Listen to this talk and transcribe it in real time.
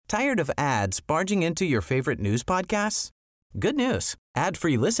Tired of ads barging into your favorite news podcasts? Good news.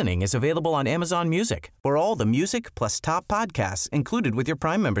 Ad-free listening is available on Amazon Music for all the music plus top podcasts included with your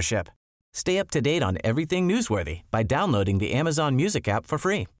Prime membership. Stay up to date on everything newsworthy by downloading the Amazon Music app for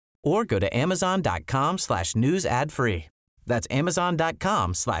free or go to amazon.com/news ad free. That's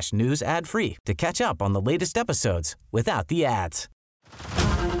amazon.com/news ad free to catch up on the latest episodes without the ads.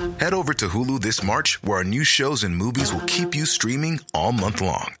 Head over to Hulu this March, where our new shows and movies will keep you streaming all month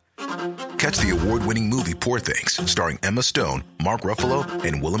long. Catch the award-winning movie Poor Things, starring Emma Stone, Mark Ruffalo,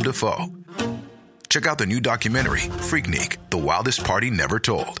 and Willem Dafoe. Check out the new documentary, Freaknik, The Wildest Party Never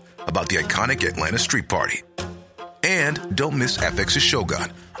Told, about the iconic Atlanta Street Party. And don't miss FX's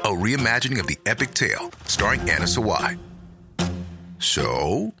Shogun, a reimagining of the epic tale, starring Anna Sawai.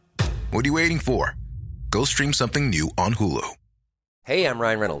 So, what are you waiting for? Go stream something new on Hulu. Hey, I'm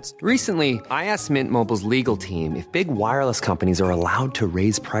Ryan Reynolds. Recently, I asked Mint Mobile's legal team if big wireless companies are allowed to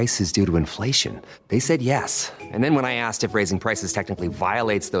raise prices due to inflation. They said yes. And then when I asked if raising prices technically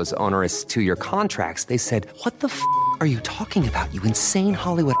violates those onerous two-year contracts, they said, "What the f*** are you talking about, you insane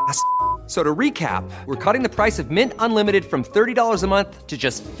Hollywood ass?" So to recap, we're cutting the price of Mint Unlimited from $30 a month to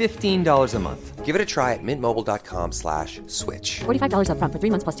just $15 a month. Give it a try at mintmobile.com/switch. $45 up front for 3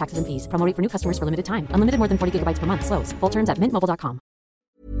 months plus taxes and fees. Promo rate for new customers for limited time. Unlimited more than 40 gigabytes per month. Slows full terms at mintmobile.com.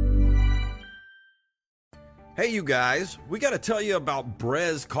 Hey, you guys, we got to tell you about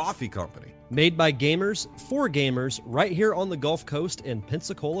Brez Coffee Company. Made by gamers, for gamers, right here on the Gulf Coast in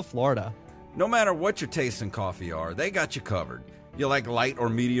Pensacola, Florida. No matter what your taste in coffee are, they got you covered. You like light or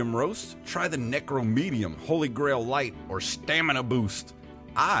medium roast? Try the Necro Medium, Holy Grail Light, or Stamina Boost.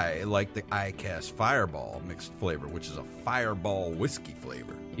 I like the ICAST Fireball mixed flavor, which is a fireball whiskey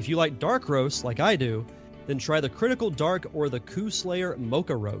flavor. If you like dark roast like I do, then try the Critical Dark or the Coup Slayer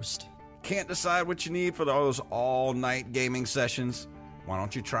Mocha Roast. Can't decide what you need for those all-night gaming sessions? Why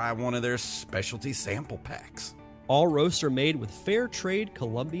don't you try one of their specialty sample packs? All roasts are made with fair trade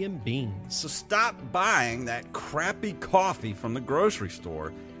Colombian beans. So stop buying that crappy coffee from the grocery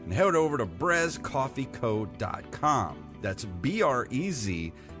store and head over to brezcoffeeco.com. That's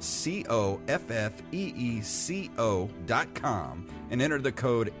BREZCOFFEECO.com and enter the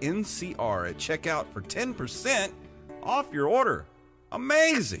code NCR at checkout for 10% off your order.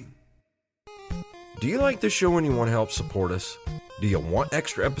 Amazing! Do you like this show and you want to help support us? Do you want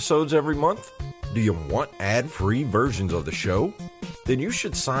extra episodes every month? Do you want ad-free versions of the show? Then you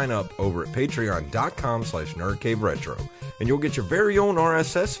should sign up over at patreon.com/nerdcaveretro, and you'll get your very own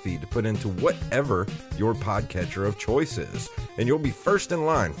RSS feed to put into whatever your podcatcher of choice is, and you'll be first in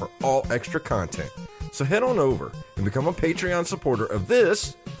line for all extra content. So head on over and become a Patreon supporter of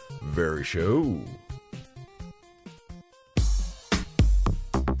this very show.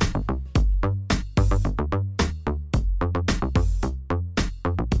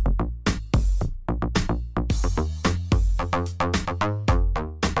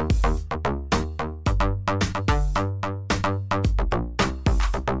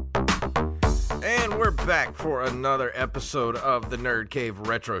 Back for another episode of the Nerd Cave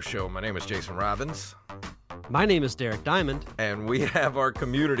Retro Show. My name is Jason Robbins. My name is Derek Diamond. And we have our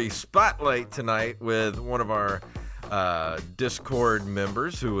community spotlight tonight with one of our Discord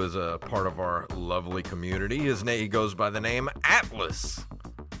members who is a part of our lovely community. He goes by the name Atlas.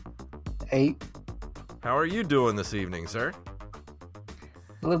 Hey. How are you doing this evening, sir?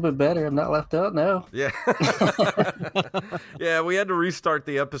 A little bit better. I'm not left out now. Yeah. Yeah, we had to restart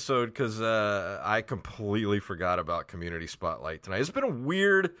the episode because I completely forgot about Community Spotlight tonight. It's just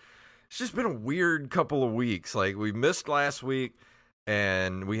been a weird couple of weeks. Like, we missed last week,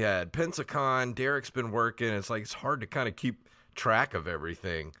 and we had Pensacon. Derek's been working. It's hard to kind of keep track of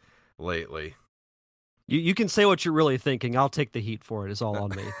everything lately. You can say what you're really thinking. I'll take the heat for it. It's all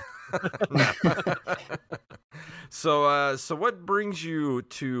on me. So what brings you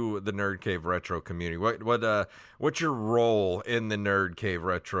to the Nerd Cave Retro community? What's your role in the Nerd Cave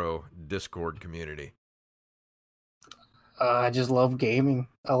Retro Discord community? I just love gaming.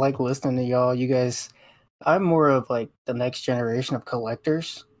 I like listening to y'all. You guys, I'm more of like the next generation of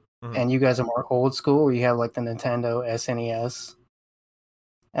collectors, and you guys are more old school, where you have like the Nintendo SNES.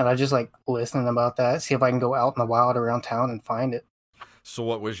 And I just like listening about that, see if I can go out in the wild around town and find it. So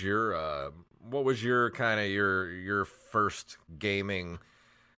what was your kind of your first gaming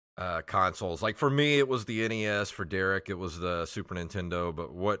consoles? Like, for me, it was the NES. For Derek, it was the Super Nintendo.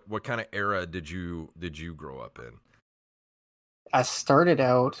 But what kind of era did you grow up in? I started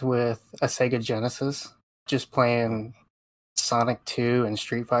out with a Sega Genesis, just playing Sonic 2 and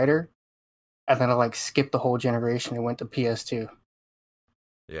Street Fighter. And then I skipped the whole generation and went to PS2.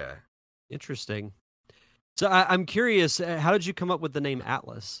 Yeah. Interesting. So I'm curious, how did you come up with the name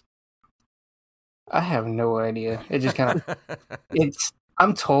Atlas? I have no idea. It just kind of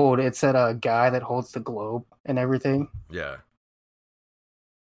I'm told it's that guy that holds the globe and everything. Yeah.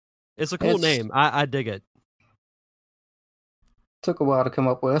 It's a cool name. I dig it. Took a while to come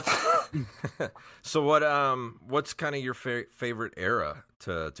up with. So what's kind of your favorite era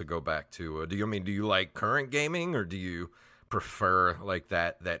to go back to? Do you like current gaming, or do you prefer like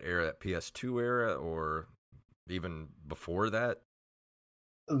that era, that PS2 era, or even before that?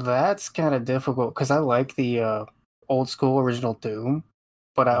 That's kind of difficult because I like the old school original Doom,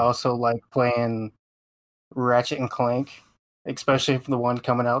 but I also like playing Ratchet and Clank, especially for the one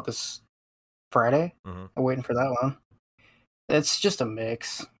coming out this Friday. Mm-hmm. I'm waiting for that one. It's just a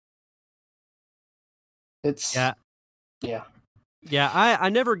mix. Yeah. I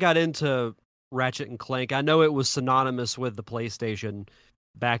never got into Ratchet and Clank. I know it was synonymous with the PlayStation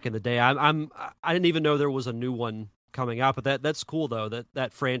back in the day. I didn't even know there was a new one coming out, but that's cool though.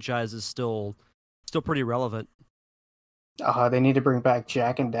 That franchise is still pretty relevant. They need to bring back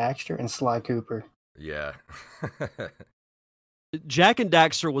Jak and Daxter and Sly Cooper. Yeah. Jak and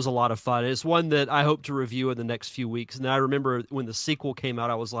Daxter was a lot of fun. It's one that I hope to review in the next few weeks. And I remember when the sequel came out,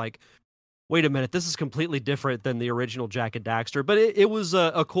 I was like, wait a minute, this is completely different than the original Jak and Daxter. But it was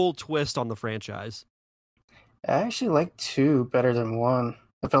a cool twist on the franchise. I actually like 2 better than 1.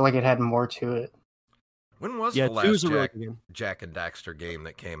 I felt like it had more to it. When was the last really Jak and Daxter game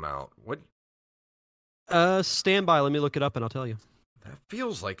that came out? What? Stand by. Let me look it up and I'll tell you. That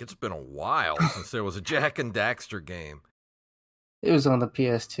feels like it's been a while since there was a Jak and Daxter game. It was on the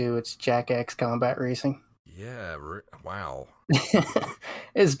PS2. It's Jak X Combat Racing. Yeah, wow.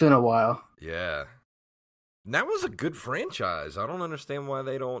 It's been a while. Yeah. That was a good franchise. I don't understand why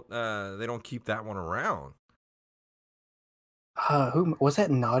they don't keep that one around. Who was that?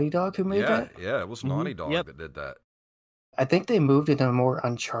 Naughty Dog who made that? Yeah, it was Naughty Dog that did that. I think they moved into more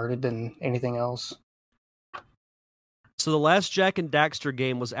Uncharted than anything else. So the last Jak and Daxter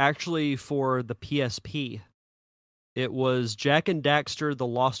game was actually for the PSP. It was Jak and Daxter: The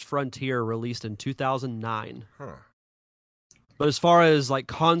Lost Frontier, released in 2009. Huh. But as far as like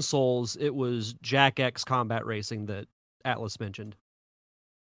consoles, it was Jak X Combat Racing that Atlas mentioned.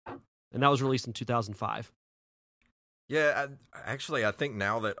 And that was released in 2005. Yeah, I think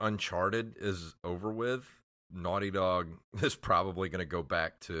now that Uncharted is over with, Naughty Dog is probably going to go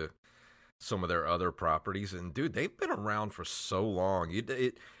back to some of their other properties. And dude, they've been around for so long.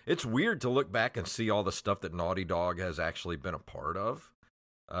 It's weird to look back and see all the stuff that Naughty Dog has actually been a part of,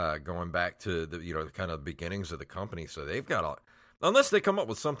 going back to the kind of beginnings of the company. So they've got unless they come up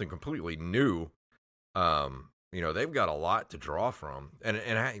with something completely new, they've got a lot to draw from. And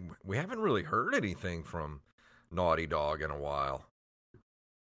we haven't really heard anything from Naughty Dog in a while.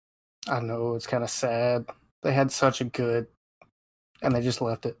 I know, it's kind of sad. They had such a good, and they just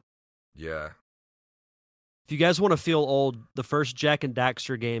left it. Yeah. If you guys want to feel old, the first Jak and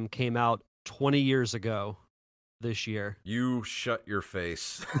Daxter game came out 20 years ago this year. You shut your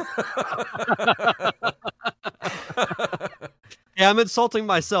face. Yeah, I'm insulting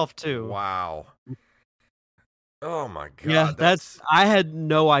myself too. Wow. Oh my God. Yeah, I had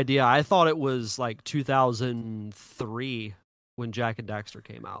no idea. I thought it was like 2003 when Jak and Daxter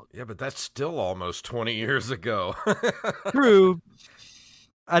came out. Yeah, but that's still almost 20 years ago. True.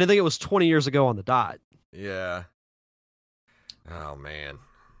 I didn't think it was 20 years ago on the dot. Yeah. Oh, man.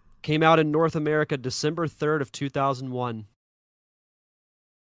 Came out in North America December 3rd of 2001.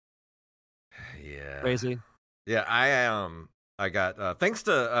 Yeah. Crazy. Yeah, I got thanks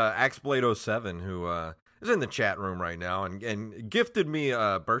to Axblade07, who is in the chat room right now and gifted me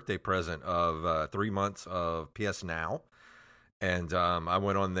a birthday present of 3 months of PS Now. And I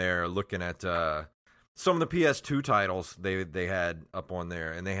went on there looking at some of the PS2 titles they had up on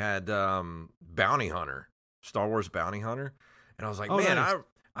there, and they had Bounty Hunter, Star Wars Bounty Hunter, and I was like, man, nice.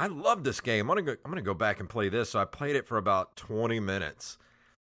 I love this game. I'm gonna go back and play this. So I played it for about 20 minutes,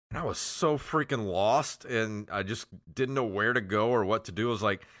 and I was so freaking lost, and I just didn't know where to go or what to do. I was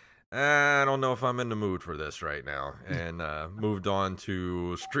like, I don't know if I'm in the mood for this right now, and moved on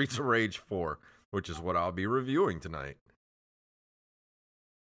to Streets of Rage 4, which is what I'll be reviewing tonight.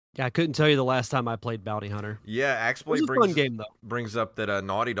 Yeah, I couldn't tell you the last time I played Bounty Hunter. Yeah, Axblade brings up that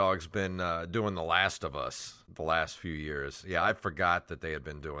Naughty Dog's been doing The Last of Us the last few years. Yeah, I forgot that they had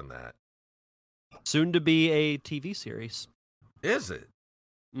been doing that. Soon to be a TV series. Is it?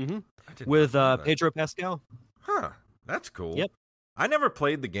 Mm-hmm. With Pedro Pascal. Huh, that's cool. Yep. I never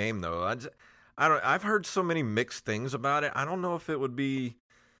played the game, though. I've heard so many mixed things about it. I don't know if it would be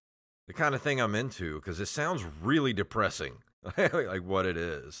the kind of thing I'm into, because it sounds really depressing. Like what it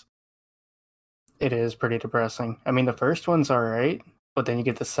is. It is pretty depressing. I mean, the first one's all right, but then you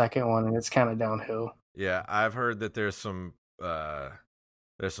get the second one, and it's kind of downhill. Yeah, I've heard that there's some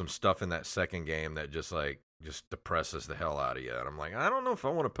stuff in that second game that just depresses the hell out of you, and I'm like, I don't know if I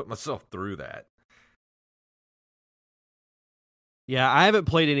want to put myself through that. Yeah, I haven't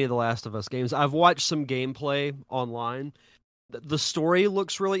played any of the Last of Us games. I've watched some gameplay online. The story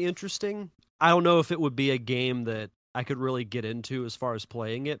looks really interesting. I don't know if it would be a game that I could really get into as far as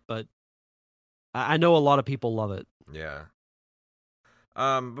playing it, but I know a lot of people love it. Yeah.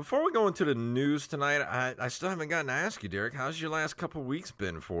 Before we go into the news tonight, I still haven't gotten to ask you, Derek, how's your last couple weeks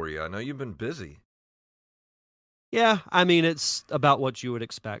been for you? I know you've been busy. Yeah, I mean, it's about what you would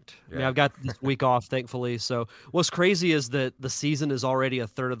expect. Yeah. I mean, I've got this week off, thankfully. So what's crazy is that the season is already a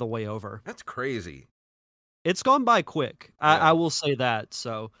third of the way over. That's crazy. It's gone by quick. Yeah. I will say that.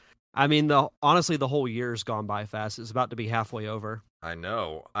 So, I mean, honestly, the whole year's gone by fast. It's about to be halfway over. I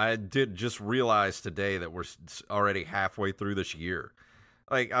know. I did just realize today that we're already halfway through this year.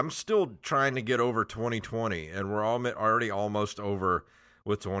 Like, I'm still trying to get over 2020, and we're already almost over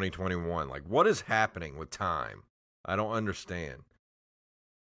with 2021. Like, what is happening with time? I don't understand.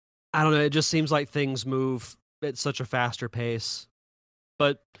 I don't know. It just seems like things move at such a faster pace.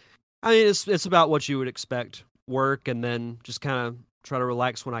 But, I mean, it's about what you would expect. Work, and then just kind of try to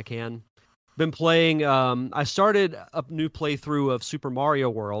relax when I can. Been playing, I started a new playthrough of Super Mario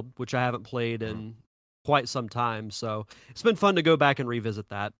World, which I haven't played in quite some time. So it's been fun to go back and revisit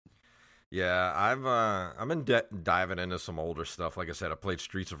that. Yeah, I've been diving into some older stuff. Like I said, I played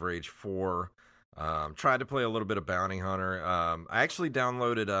Streets of Rage 4. Tried to play a little bit of Bounty Hunter. I actually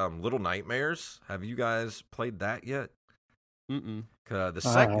downloaded Little Nightmares. Have you guys played that yet? Mm-mm.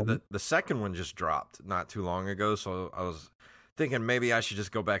 The second one just dropped not too long ago, so I was thinking maybe I should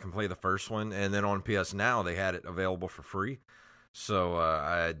just go back and play the first one. And then on PS Now, they had it available for free. So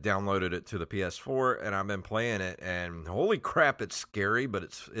I downloaded it to the PS4, and I've been playing it. And holy crap, it's scary, but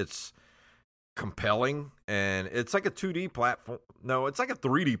it's compelling. And it's like a 2D platform. No, it's like a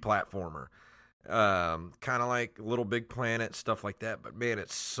 3D platformer. Kind of like Little Big Planet, stuff like that. But man,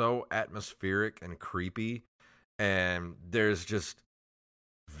 it's so atmospheric and creepy. And there's just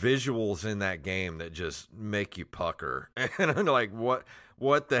visuals in that game that just make you pucker. And I'm like, what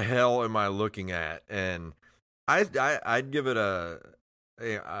the hell am I looking at? And I'd give it a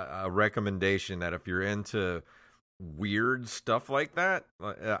recommendation that if you're into weird stuff like that,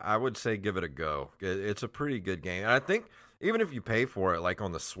 I would say give it a go. It's a pretty good game. And I think even if you pay for it, like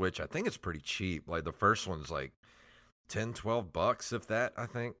on the Switch, I think it's pretty cheap. Like the first one's like $10-$12, if that, I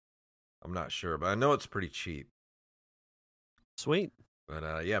think. I'm not sure, but I know it's pretty cheap. Sweet.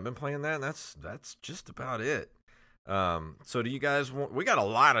 But yeah, I've been playing that, and that's just about it. So do you guys we got a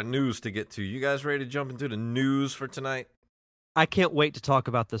lot of news to get to. You guys ready to jump into the news for tonight? I can't wait to talk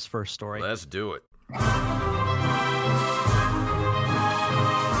about this first story. Let's do it.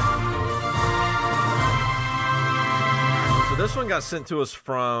 So this one got sent to us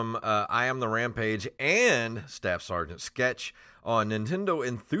from I Am the Rampage and Staff Sergeant Sketch on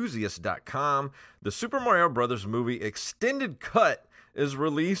NintendoEnthusiast.com. The Super Mario Brothers movie extended cut is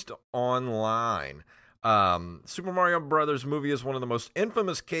released online. Super Mario Brothers movie is one of the most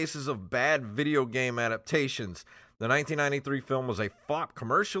infamous cases of bad video game adaptations. The 1993 film was a flop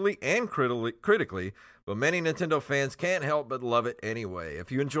commercially and critically, but many Nintendo fans can't help but love it anyway.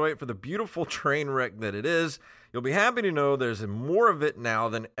 If you enjoy it for the beautiful train wreck that it is, you'll be happy to know there's more of it now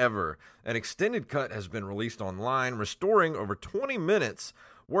than ever. An extended cut has been released online, restoring over 20 minutes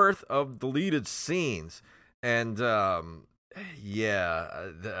worth of deleted scenes. And, I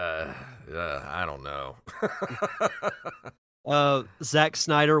don't know. Zack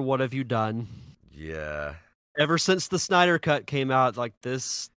Snyder, what have you done? Yeah. Ever since the Snyder Cut came out, like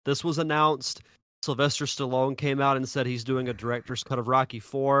this was announced. Sylvester Stallone came out and said he's doing a director's cut of Rocky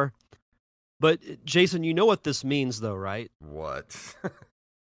IV. But Jason, you know what this means, though, right? What? It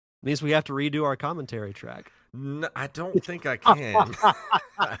means we have to redo our commentary track. No, I don't think I can.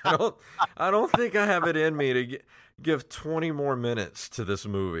 I don't think I have it in me to give 20 more minutes to this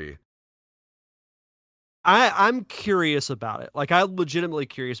movie. I'm curious about it. Like, I'm legitimately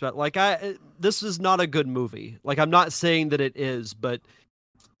curious about it. Like, this is not a good movie. Like, I'm not saying that it is, but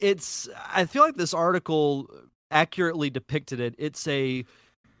I feel like this article accurately depicted it. It's a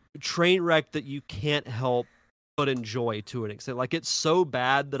train wreck that you can't help but enjoy to an extent. Like, it's so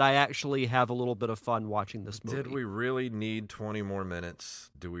bad that I actually have a little bit of fun watching this movie. Did we really need 20 more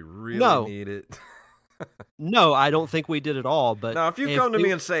minutes? Do we really need it? No, I don't think we did at all. But now, if you come to me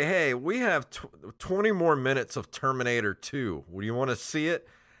and say, hey, we have 20 more minutes of Terminator 2, would you want to see it?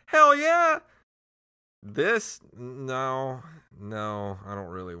 Hell yeah. No, I don't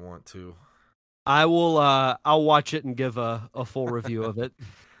really want to. I will. I'll watch it and give a full review of it.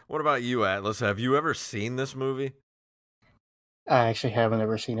 What about you, Atlas? Have you ever seen this movie? I actually haven't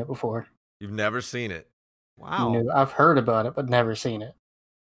ever seen it before. You've never seen it? Wow. No, I've heard about it, but never seen it.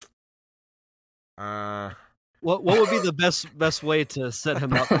 What would be the best way to set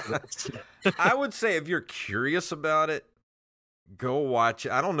him up for this? I would say if you're curious about it, go watch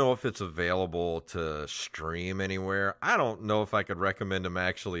it. I don't know if it's available to stream anywhere. I don't know if I could recommend him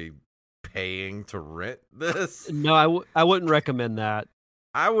actually paying to rent this. No, I wouldn't recommend that.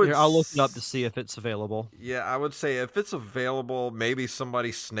 I'll look it up to see if it's available. Yeah, I would say if it's available, maybe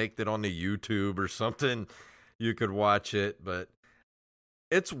somebody snaked it onto YouTube or something. You could watch it, but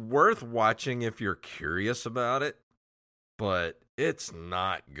it's worth watching if you're curious about it. But it's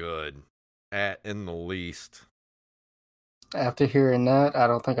not good in the least. After hearing that, I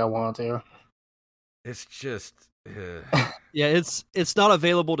don't think I want to. It's just... Yeah, it's not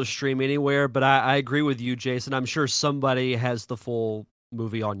available to stream anywhere, but I agree with you, Jason. I'm sure somebody has the full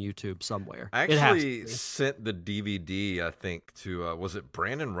movie on YouTube somewhere. I actually sent the DVD, I think, to was it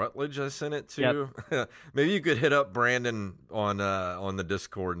Brandon Rutledge I sent it to? Yep. Maybe you could hit up Brandon on the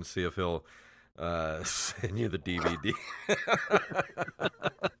Discord and see if he'll send you the DVD.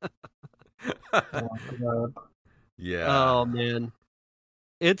 Oh, yeah. Oh man.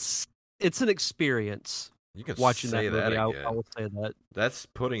 It's an experience. You can watching say that movie. that again. I will say that. That's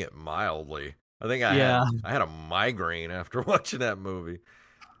putting it mildly. I think I had a migraine after watching that movie.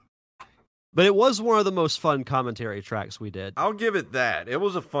 But it was one of the most fun commentary tracks we did. I'll give it that. It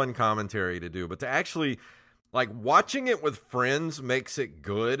was a fun commentary to do, but to actually watching it with friends makes it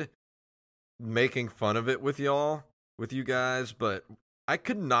good. Making fun of it with you guys, but I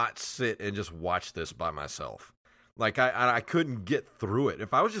could not sit and just watch this by myself. I couldn't get through it.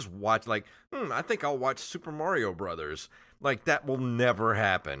 If I was just I think I'll watch Super Mario Brothers. That will never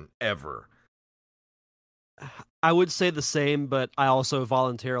happen, ever. I would say the same, but I also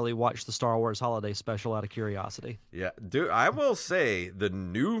voluntarily watched the Star Wars Holiday Special out of curiosity. Yeah, dude, I will say the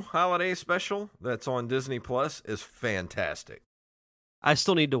new Holiday Special that's on Disney Plus is fantastic. I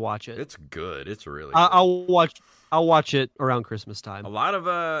still need to watch it. It's good. It's really good. I'll watch it around Christmas time. A lot of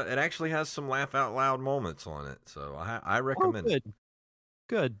it actually has some laugh out loud moments on it, so I recommend it.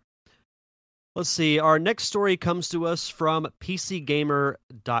 Good. Let's see. Our next story comes to us from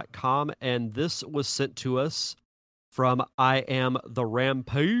PCGamer.com, and this was sent to us from I Am the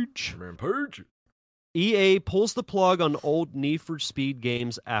Rampage. EA pulls the plug on old Need for Speed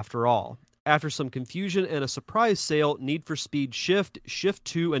games after all. After some confusion and a surprise sale, Need for Speed Shift, Shift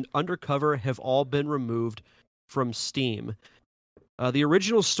 2, and Undercover have all been removed from Steam. The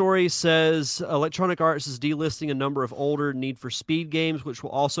original story says Electronic Arts is delisting a number of older Need for Speed games, which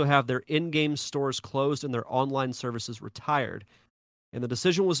will also have their in-game stores closed and their online services retired. And the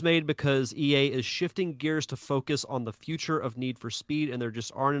decision was made because EA is shifting gears to focus on the future of Need for Speed, and there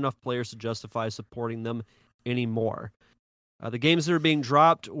just aren't enough players to justify supporting them anymore. The games that are being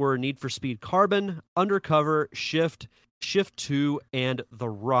dropped were Need for Speed Carbon, Undercover, Shift, Shift 2, and The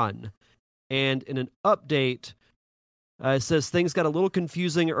Run. And in an update, it says things got a little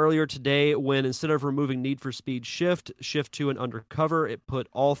confusing earlier today when instead of removing Need for Speed Shift, Shift 2, and Undercover, it put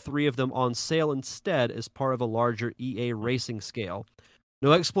all three of them on sale instead as part of a larger EA racing scale.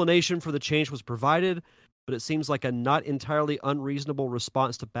 No explanation for the change was provided, but it seems like a not entirely unreasonable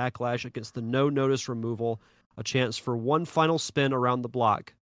response to backlash against the no-notice removal, a chance for one final spin around the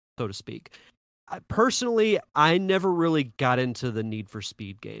block, so to speak. Personally, I never really got into the Need for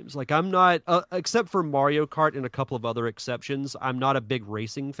Speed games. I'm not, except for Mario Kart and a couple of other exceptions, I'm not a big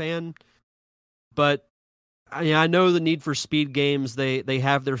racing fan. But I know the Need for Speed games, they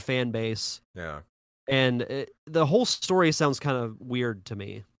have their fan base. Yeah. And the whole story sounds kind of weird to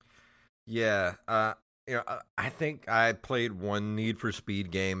me. Yeah. I think I played one Need for Speed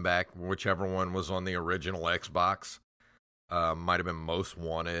game back, whichever one was on the original Xbox. Might have been Most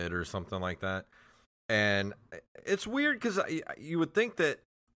Wanted or something like that. And it's weird because you would think that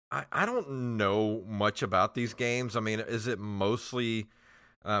I don't know much about these games. I mean, is it mostly,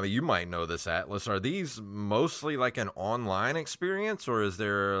 you might know this, Atlas, are these mostly like an online experience, or is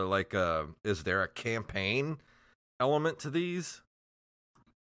there a campaign element to these?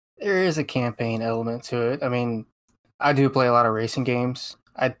 There is a campaign element to it. I mean, I do play a lot of racing games.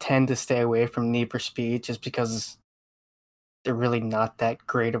 I tend to stay away from Need for Speed just because they're really not that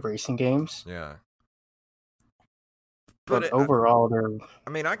great of racing games. Yeah. But overall, they're... I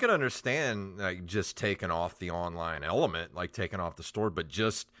mean, I could understand just taking off the online element, taking off the store, but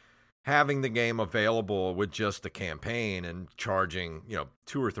just having the game available with just the campaign and charging, $2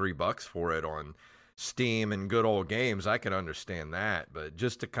 or $3 for it on Steam and good old games, I can understand that. But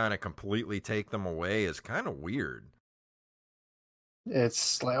just to kind of completely take them away is kind of weird.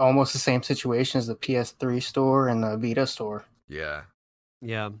 It's like almost the same situation as the PS3 store and the Vita store. Yeah.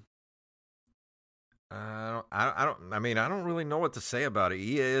 Yeah. I don't really know what to say about it.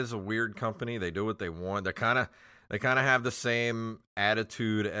 EA is a weird company. They do what they want. They kind of have the same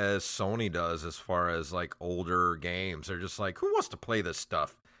attitude as Sony does as far as like older games. They're just like, who wants to play this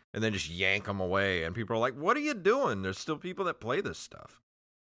stuff? And then just yank them away. And people are like, what are you doing? There's still people that play this stuff.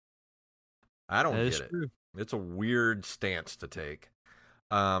 I don't get it. True. It's a weird stance to take.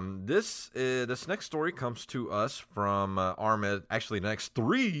 This next story comes to us from Armez. Actually, the next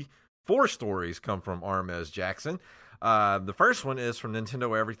 4 stories come from Armez Jackson. The first one is from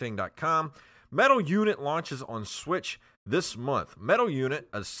NintendoEverything.com. Metal Unit launches on Switch this month. Metal Unit,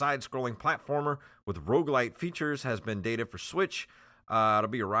 a side-scrolling platformer with roguelite features, has been dated for Switch. It'll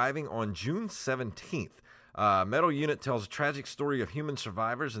be arriving on June 17th. Metal Unit tells a tragic story of human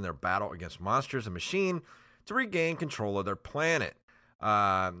survivors in their battle against monsters and machine to regain control of their planet.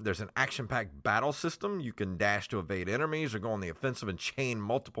 There's an action-packed battle system. You can dash to evade enemies or go on the offensive and chain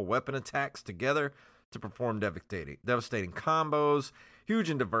multiple weapon attacks together to perform devastating combos. Huge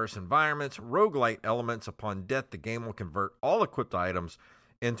and diverse environments, roguelite elements. Upon death, the game will convert all equipped items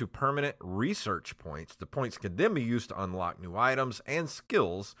into permanent research points. The points can then be used to unlock new items and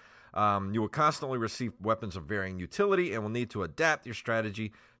skills. You will constantly receive weapons of varying utility and will need to adapt your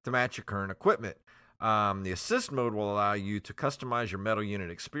strategy to match your current equipment. The assist mode will allow you to customize your Metal Unit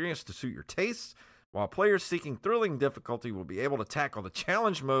experience to suit your tastes, while players seeking thrilling difficulty will be able to tackle the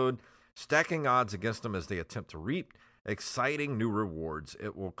challenge mode, stacking odds against them as they attempt to reap exciting new rewards.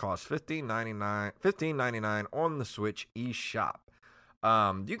 It will cost $15.99 on the Switch eShop.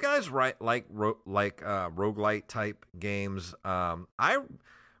 Do you guys like roguelite type games? I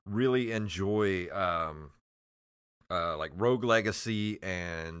really enjoy like Rogue Legacy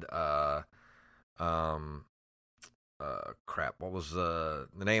and crap. What was the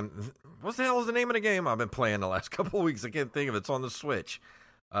name? What the hell is the name of the game I've been playing the last couple of weeks? I can't think of it. It's on the Switch.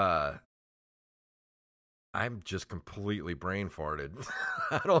 I'm just completely brain farted.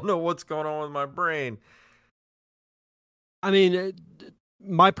 I don't know what's going on with my brain. I mean,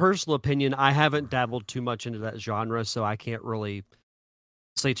 my personal opinion, I haven't dabbled too much into that genre, so I can't really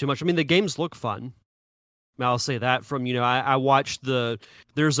say too much. I mean, the games look fun. I'll say that from, I watched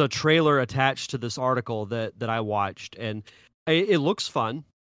there's a trailer attached to this article that I watched, and it looks fun.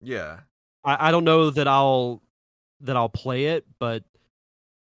 Yeah. I don't know that I'll play it, but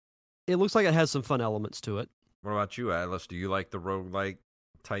it looks like it has some fun elements to it. What about you, Atlas? Do you like the roguelike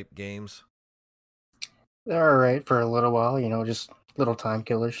type games? They're all right for a little while, just little time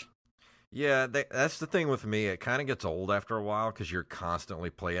killers. Yeah, that's the thing with me. It kind of gets old after a while because you're constantly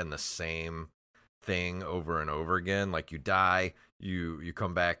playing the same thing over and over again. Like you die, you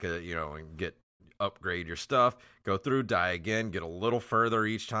come back, and upgrade your stuff, go through, die again, get a little further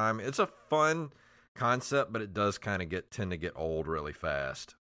each time. It's a fun concept, but it does kind of tend to get old really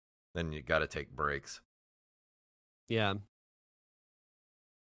fast. Then you got to take breaks. Yeah.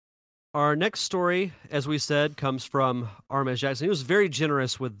 Our next story, as we said, comes from Armez Jackson. He was very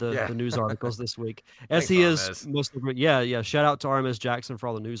generous with the news articles this week, as he is most of it. Yeah. Shout out to Armez Jackson for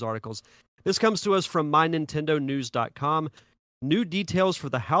all the news articles. This comes to us from MyNintendoNews.com. New details for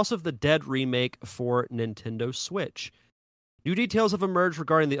the House of the Dead remake for Nintendo Switch. New details have emerged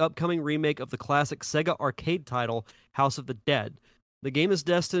regarding the upcoming remake of the classic Sega arcade title, House of the Dead. The game is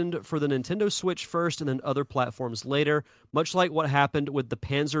destined for the Nintendo Switch first and then other platforms later, much like what happened with the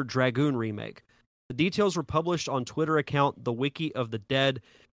Panzer Dragoon remake. The details were published on Twitter account The Wiki of the Dead,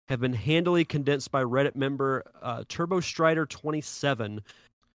 have been handily condensed by Reddit member TurboStrider27.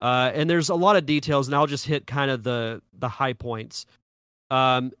 And there's a lot of details, and I'll just hit kind of the high points.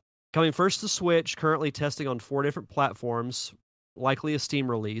 Coming first to Switch, currently testing on 4 different platforms, likely a Steam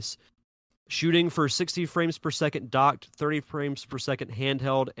release. Shooting for 60 frames per second docked, 30 frames per second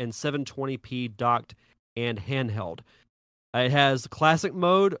handheld, and 720p docked and handheld. It has classic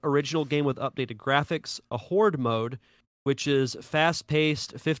mode, original game with updated graphics, a horde mode, which is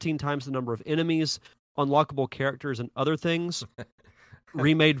fast-paced, 15 times the number of enemies, unlockable characters, and other things.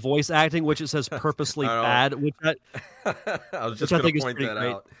 Remade voice acting, which it says purposely bad, which I was just going to point that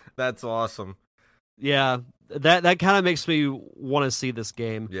out. That's awesome. Yeah, that kind of makes me want to see this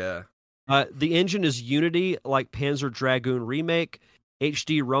game. Yeah. The engine is Unity, like Panzer Dragoon Remake,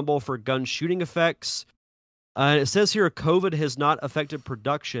 HD Rumble for gun shooting effects. It says here COVID has not affected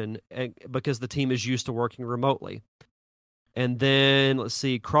production because the team is used to working remotely. And then let's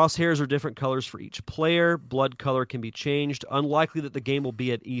see, crosshairs are different colors for each player. Blood color can be changed. Unlikely that the game will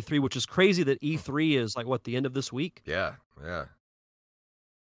be at E3, which is crazy that E3 is like the end of this week. Yeah.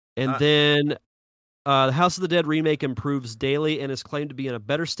 And then the House of the Dead remake improves daily and is claimed to be in a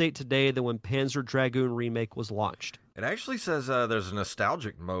better state today than when Panzer Dragoon remake was launched. It actually says there's a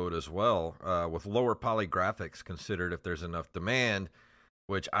nostalgic mode as well, with lower poly graphics considered if there's enough demand,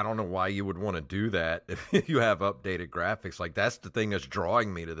 which I don't know why you would want to do that if you have updated graphics. Like, that's the thing that's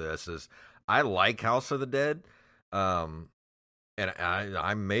drawing me to this is I like House of the Dead, and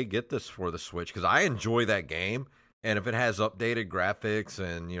I may get this for the Switch because I enjoy that game, and if it has updated graphics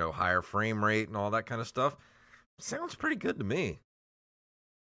and, higher frame rate and all that kind of stuff, sounds pretty good to me.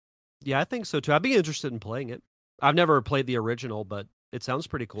 Yeah, I think so too. I'd be interested in playing it. I've never played the original, but it sounds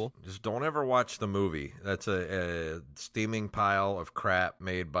pretty cool. Just don't ever watch the movie. That's a steaming pile of crap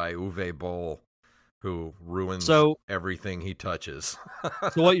made by Uwe Boll, who ruins everything he touches.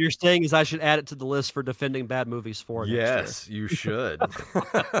 So what you're saying is I should add it to the list for defending bad movies for next year. Yes, you should.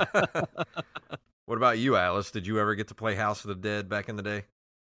 What about you, Alice? Did you ever get to play House of the Dead back in the day?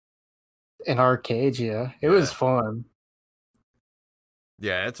 In arcades, yeah. It was fun.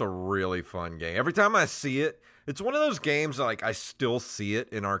 Yeah, it's a really fun game. Every time I see it, it's one of those games that, I still see it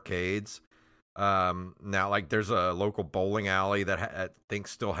in arcades. Now, there's a local bowling alley that I think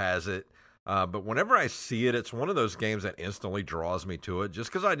still has it. But whenever I see it, it's one of those games that instantly draws me to it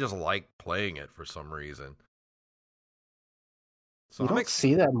just because I just like playing it for some reason. So you don't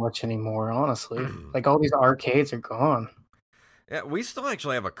see that much anymore, honestly. All these arcades are gone. Yeah, we still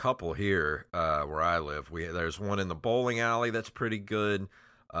actually have a couple here where I live. There's one in the bowling alley that's pretty good.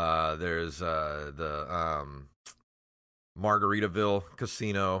 There's the Margaritaville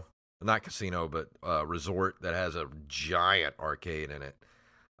casino, not casino, but resort that has a giant arcade in it.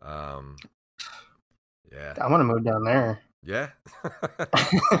 Yeah, I want to move down there. Yeah.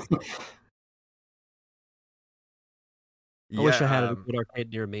 I wish I had a good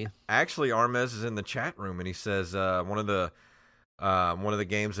arcade near me. Actually, Armez is in the chat room, and he says one of the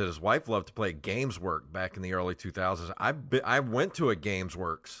games that his wife loved to play, GamesWorks, back in the early 2000s. I went to a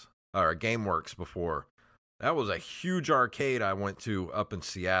GameWorks before. That was a huge arcade I went to up in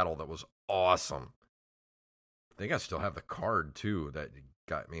Seattle. That was awesome. I think I still have the card too that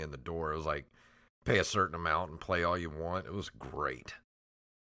got me in the door. It was pay a certain amount and play all you want. It was great.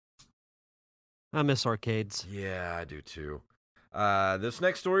 I miss arcades. Yeah, I do too. This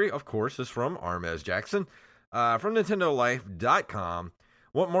next story, of course, is from Armez Jackson. From NintendoLife.com.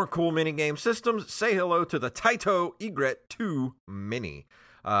 Want more cool minigame systems? Say hello to the Taito Egret 2 Mini.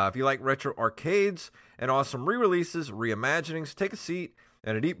 If you like retro arcades and awesome re-releases, reimaginings, take a seat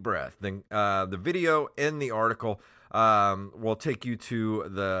and a deep breath. Then the video in the article will take you to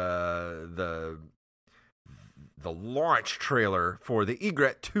the launch trailer for the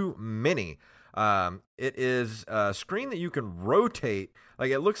Egret 2 Mini. It is a screen that you can rotate.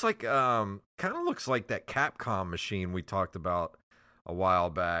 It looks like, kind of looks like that Capcom machine we talked about a while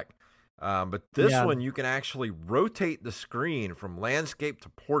back. But this one, you can actually rotate the screen from landscape to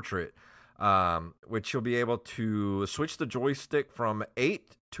portrait, which you'll be able to switch the joystick from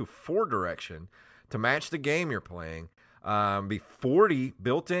 8 to 4 direction to match the game you're playing. Be 40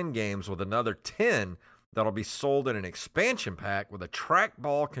 built-in games with another 10 that'll be sold in an expansion pack with a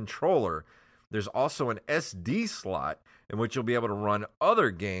trackball controller. There's also an SD slot in which you'll be able to run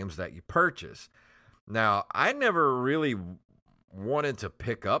other games that you purchase. Now, I never really wanted to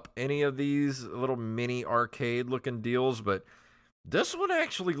pick up any of these little mini arcade looking deals, but this one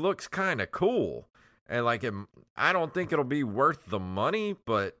actually looks kind of cool. And I don't think it'll be worth the money,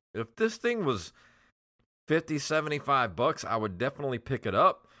 but if this thing was $50, $75, I would definitely pick it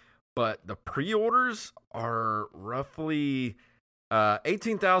up. But the pre-orders are roughly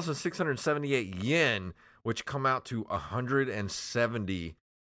 18,678 yen, which come out to $170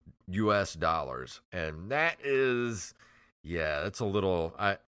 US. And that is, that's a little,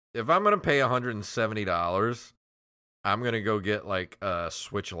 if I'm going to pay $170, I'm going to go get a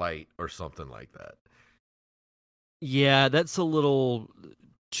Switch Lite or something like that. Yeah, that's a little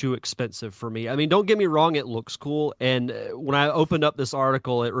too expensive for me. I mean, don't get me wrong, it looks cool. And when I opened up this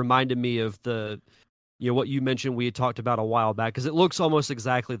article, it reminded me of what you mentioned we had talked about a while back, because it looks almost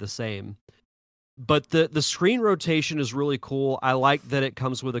exactly the same. But the screen rotation is really cool. I like that it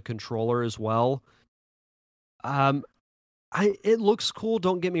comes with a controller as well. It looks cool,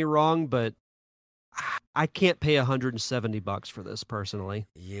 don't get me wrong, but I can't pay $170 for this personally.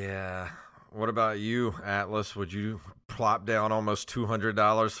 Yeah. What about you, Atlas? Would you plop down almost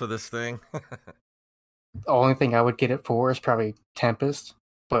 $200 for this thing? The only thing I would get it for is probably Tempest.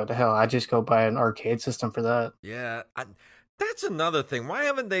 But hell, I just go buy an arcade system for that. Yeah. That's another thing. Why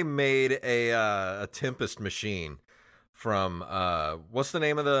haven't they made a Tempest machine from what's the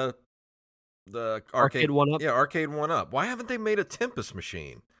name of the arcade 1-Up? Yeah, Arcade 1-Up. Why haven't they made a Tempest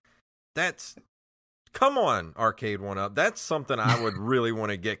machine? Come on, Arcade 1-Up. That's something I would really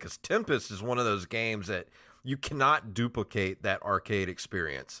want to get, because Tempest is one of those games that you cannot duplicate that arcade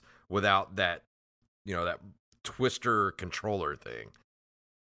experience without that, that twister controller thing.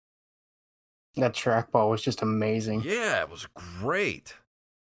 That trackball was just amazing. Yeah, it was great.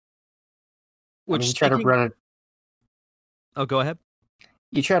 You try to run it. Oh, go ahead.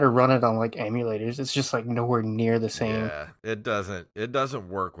 You try to run it on like emulators. It's just like nowhere near the same. Yeah, it doesn't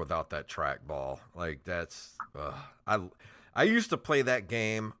work without that trackball. Like that's I used to play that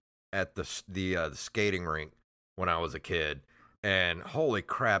game at the skating rink when I was a kid, and holy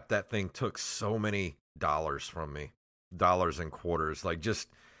crap, that thing took so many dollars from me, dollars and quarters, like just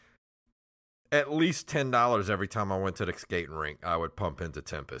at least $10 every time I went to the skating rink. I would pump into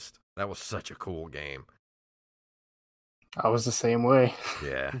Tempest. That was such a cool game. I was the same way.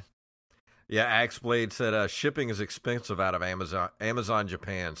 Yeah. Yeah, Axeblade said shipping is expensive out of Amazon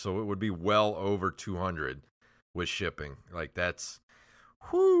Japan, so it would be well over $200 with shipping. Like that's,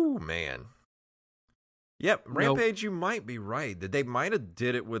 whoo, man. Yep, Rampage, you might be right. They might have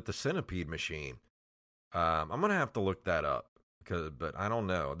did it with the Centipede machine. I'm gonna have to look that up, but I don't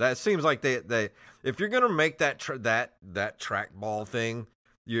know. That seems like they if you're gonna make that trackball thing,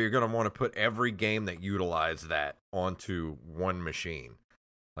 you're gonna want to put every game that utilize that onto one machine.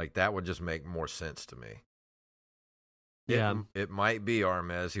 Like that would just make more sense to me. Yeah, it might be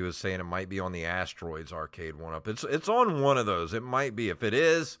Armez. He was saying it might be on the Asteroids Arcade 1-Up. It's on one of those. It might be. If it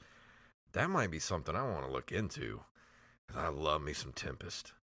is, that might be something I want to look into. I love me some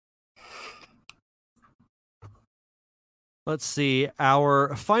Tempest. Let's see.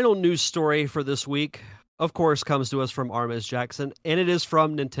 Our final news story for this week, of course, comes to us from Armez Jackson, and it is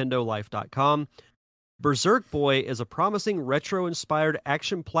from NintendoLife.com. Berserk Boy is a promising retro-inspired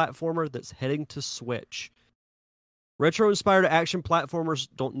action platformer that's heading to Switch. Retro-inspired action platformers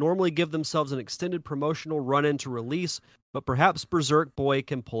don't normally give themselves an extended promotional run-in to release, but perhaps Berserk Boy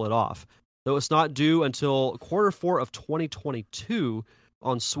can pull it off. Though it's not due until Q4 of 2022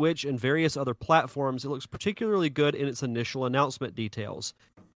 on Switch and various other platforms, it looks particularly good in its initial announcement details.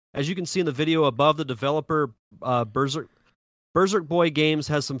 As you can see in the video above, the developer Berserk Boy Games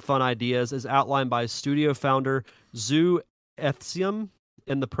has some fun ideas, as outlined by studio founder Zu Ethsium.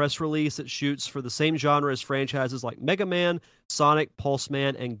 In the press release, it shoots for the same genre as franchises like Mega Man, Sonic,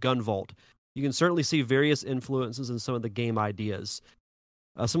 Pulseman, and Gunvolt. You can certainly see various influences in some of the game ideas.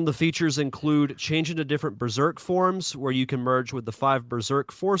 Some of the features include change into different Berserk forms, where you can merge with the 5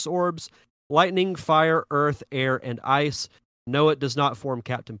 Berserk Force Orbs, lightning, fire, earth, air, and ice. No, it does not form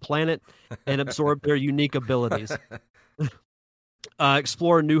Captain Planet, and absorb their unique abilities.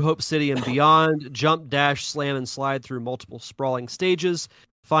 Explore New Hope City and beyond, jump, dash, slam, and slide through multiple sprawling stages,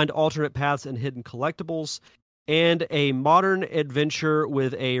 find alternate paths and hidden collectibles, and a modern adventure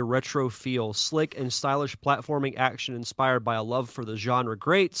with a retro feel, slick and stylish platforming action inspired by a love for the genre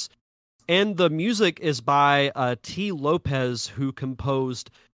greats. And the music is by T. Lopez, who composed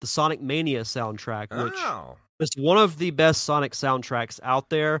the Sonic Mania soundtrack, which is one of the best Sonic soundtracks out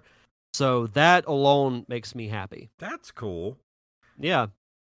there. So that alone makes me happy. That's cool. Yeah.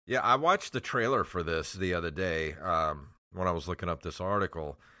 Yeah, I watched the trailer for this the other day when I was looking up this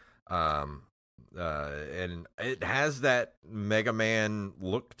article. And it has that Mega Man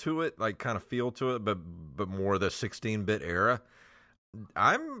look to it, like kind of feel to it, but more the 16-bit era.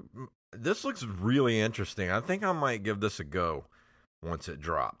 This looks really interesting. I think I might give this a go once it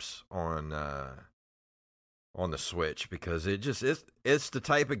drops on the Switch, because it's the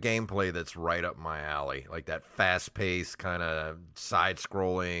type of gameplay that's right up my alley, like that fast-paced kind of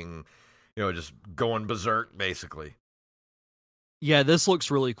side-scrolling, just going berserk basically. Yeah, this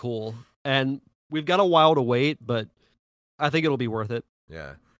looks really cool, and we've got a while to wait, but I think it'll be worth it.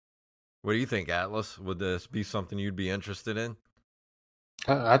 Yeah. What do you think, Atlas? Would this be something you'd be interested in?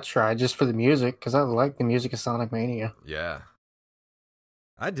 I'd try just for the music, because I like the music of Sonic Mania. Yeah.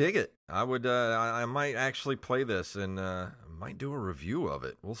 I dig it. I would. I might actually play this and might do a review of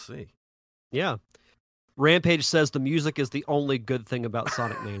it. We'll see. Yeah. Rampage says the music is the only good thing about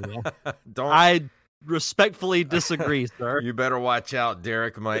Sonic Mania. I respectfully disagree, sir. You better watch out.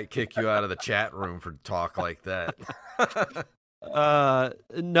 Derek might kick you out of the chat room for talk like that.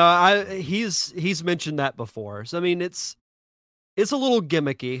 No, he's mentioned that before. So I mean, it's a little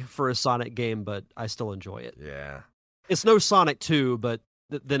gimmicky for a Sonic game, but I still enjoy it. Yeah. It's no Sonic 2, but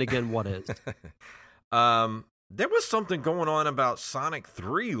then again, what is? There was something going on about Sonic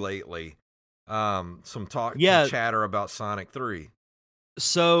 3 lately. some talk, Yeah. some chatter about Sonic 3.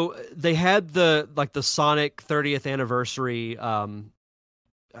 So they had the Sonic 30th anniversary. I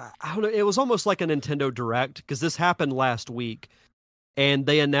don't know. It was almost like a Nintendo Direct because this happened last week, and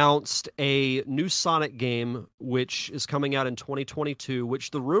they announced a new Sonic game which is coming out in 2022.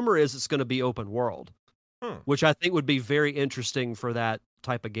 Which the rumor is it's going to be open world, which I think would be very interesting for that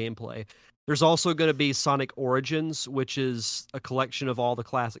type of gameplay. There's also going to be Sonic Origins, which is a collection of all the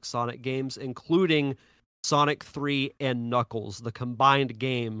classic Sonic games, including Sonic 3 and Knuckles, the combined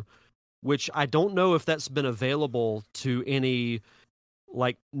game, which I don't know if that's been available to any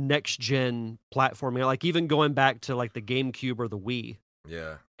like next gen platforming, like even going back to like the GameCube or the Wii.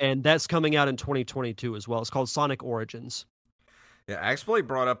 Yeah. And that's coming out in 2022 as well. It's called Sonic Origins. Yeah, Axblade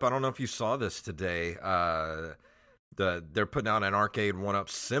brought up, I don't know if you saw this today, they're putting out an Arcade 1-Up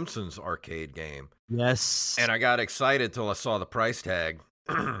Simpsons arcade game. Yes. And I got excited till I saw the price tag.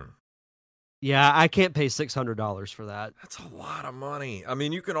 Yeah, I can't pay $600 for that. That's a lot of money. I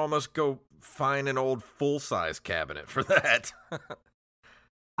mean, you can almost go find an old full-size cabinet for that.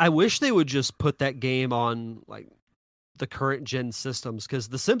 I wish they would just put that game on like the current gen systems, because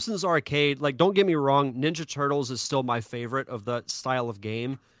the Simpsons arcade, like, don't get me wrong, Ninja Turtles is still my favorite of that style of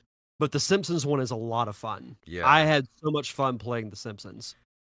game, but the Simpsons one is a lot of fun. Yeah. I had so much fun playing the Simpsons.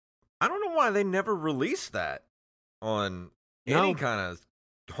 I don't know why they never released that on any kind of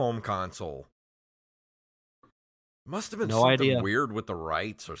home console. Must have been something weird with the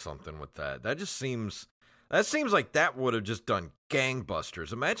rights or something with that. That seems like that would have just done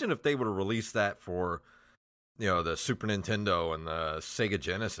gangbusters. Imagine if they would have released that for, the Super Nintendo and the Sega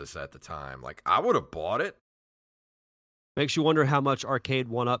Genesis at the time. Like, I would have bought it. Makes you wonder how much Arcade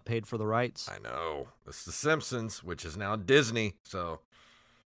 1-Up paid for the rights. I know. It's The Simpsons, which is now Disney, so.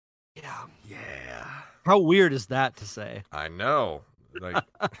 Yeah. How weird is that to say? I know. Like,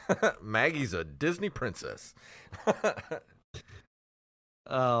 Maggie's a Disney princess.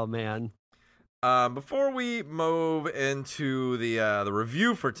 Oh, man. Before we move into the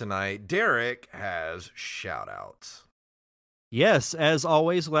review for tonight, Derek has shout-outs. Yes, as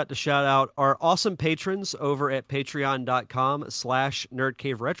always, we'd like to shout out our awesome patrons over at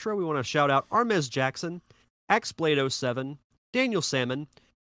patreon.com/nerdcaveretro. We want to shout out Armez Jackson, Axblade07, Daniel Salmon,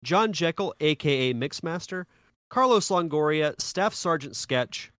 John Jekyll, a.k.a. Mixmaster, Carlos Longoria, Staff Sergeant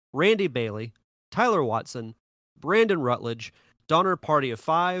Sketch, Randy Bailey, Tyler Watson, Brandon Rutledge, Donner Party of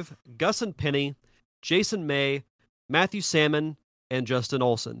 5, Gus and Penny, Jason May, Matthew Salmon, and Justin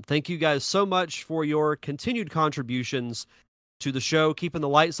Olson. Thank you guys so much for your continued contributions to the show, keeping the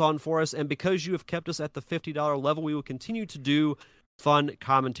lights on for us, and because you have kept us at the $50 level, we will continue to do fun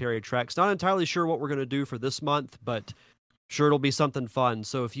commentary tracks. Not entirely sure what we're going to do for this month, but sure it'll be something fun.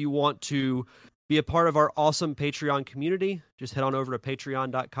 So if you want to be a part of our awesome Patreon community, just head on over to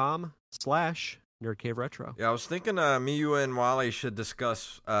patreon.com/nerdcaveretro. Yeah, I was thinking me, you, and Wally should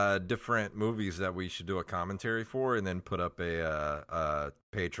discuss different movies that we should do a commentary for, and then put up a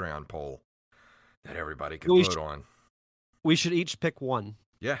Patreon poll that everybody can vote on. We should each pick one.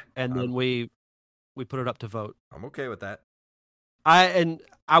 Yeah. And then we put it up to vote. I'm okay with that. I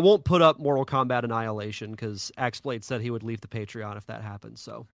won't put up Mortal Kombat Annihilation because Axblade said he would leave the Patreon if that happens.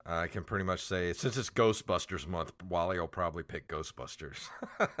 So I can pretty much say, since it's Ghostbusters month, Wally will probably pick Ghostbusters.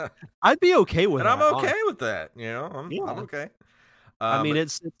 I'd be okay with that. And I'm okay with that. I'm okay. I mean,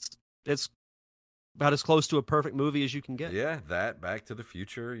 it's about as close to a perfect movie as you can get. Yeah, that, Back to the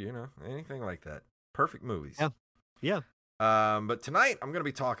Future, anything like that. Perfect movies. Yeah. But tonight I'm going to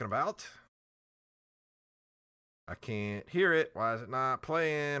be talking about. I can't hear it. Why is it not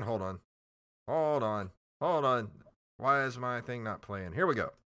playing? Hold on. Why is my thing not playing? Here we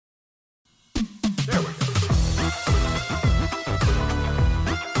go. There we go.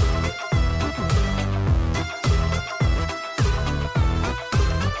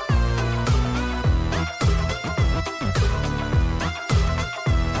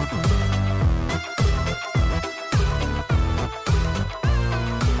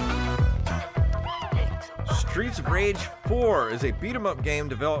 Streets of Rage 4 is a beat-em-up game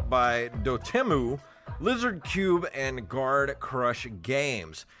developed by Dotemu, Lizard Cube, and Guard Crush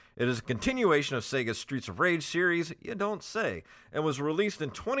Games. It is a continuation of Sega's Streets of Rage series, you don't say, and was released in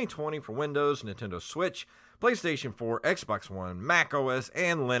 2020 for Windows, Nintendo Switch, PlayStation 4, Xbox One, Mac OS,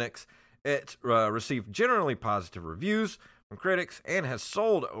 and Linux. It received generally positive reviews from critics and has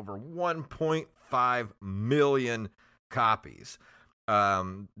sold over 1.5 million copies.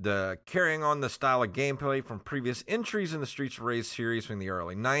 The carrying on the style of gameplay from previous entries in the Streets of Rage series from the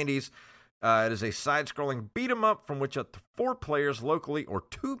early 90s. It is a side-scrolling beat-em-up from which up to 4 players locally or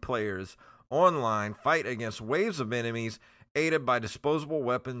 2 players online fight against waves of enemies aided by disposable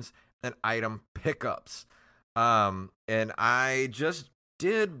weapons and item pickups. And I just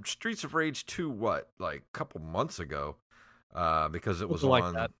did Streets of Rage 2, like a couple months ago, because it was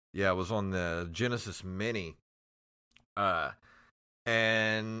on the Genesis Mini.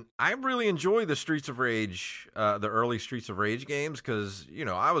 And I really enjoy the Streets of Rage, the early Streets of Rage games, because,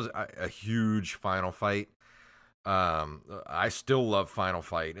 I was a huge Final Fight. I still love Final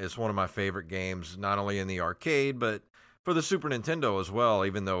Fight. It's one of my favorite games, not only in the arcade, but for the Super Nintendo as well,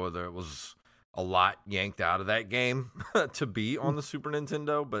 even though there was a lot yanked out of that game to be on the Super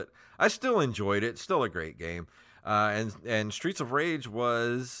Nintendo, but I still enjoyed it. Still a great game. And Streets of Rage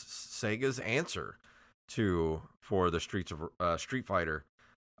was Sega's answer for the Street Fighter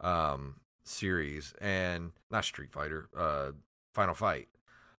series, and not Street Fighter, Final Fight.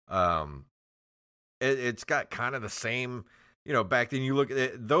 It's got kind of the same, back then you look at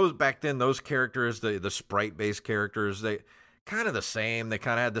it, those characters, the sprite-based characters, they kind of the same. They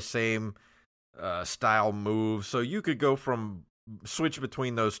kind of had the same style moves, so you could switch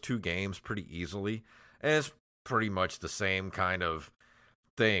between those two games pretty easily, and it's pretty much the same kind of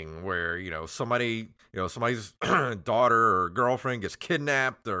thing where somebody's daughter or girlfriend gets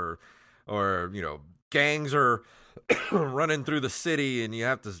kidnapped, or gangs are running through the city and you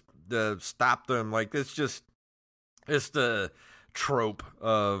have to stop them. Like, it's the trope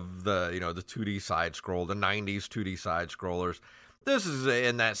of the the 2D side scroll, the 90s 2D side scrollers. This is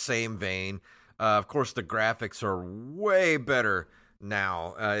in that same vein. Of course, the graphics are way better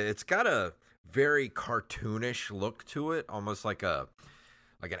now. It's got a very cartoonish look to it, almost like an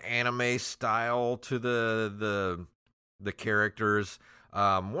anime style to the characters.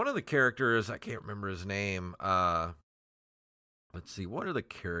 One of the characters, I can't remember his name. Let's see, what are the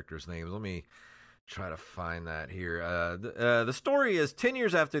characters' names? Let me try to find that here. The story is 10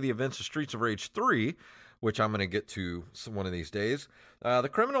 years after the events of Streets of Rage 3, which I'm going to get to one of these days. The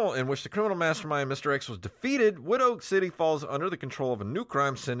criminal mastermind Mr. X was defeated. Wood Oak City falls under the control of a new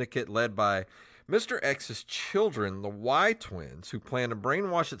crime syndicate led by Mr. X's children, the Y twins, who plan to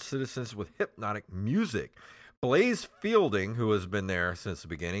brainwash its citizens with hypnotic music. Blaze Fielding, who has been there since the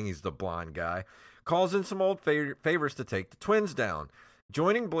beginning, he's the blonde guy, calls in some old favors to take the twins down.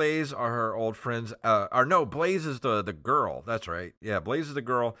 Joining Blaze are her old friends. Blaze is the girl. That's right. Yeah, Blaze is the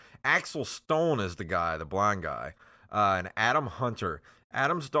girl. Axel Stone is the guy, the blonde guy. And Adam Hunter.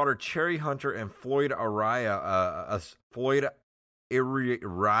 Adam's daughter, Cherry Hunter, and Floyd Araya.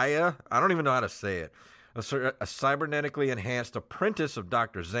 I don't even know how to say it. A cybernetically enhanced apprentice of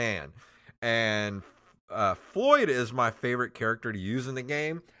Dr. Zan. And Floyd is my favorite character to use in the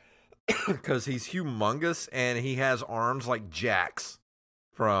game because he's humongous and he has arms like Jax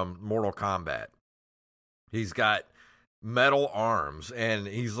from Mortal Kombat. He's got metal arms and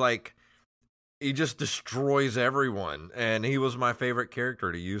he just destroys everyone. And he was my favorite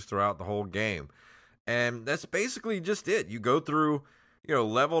character to use throughout the whole game. And that's basically just it. You go through,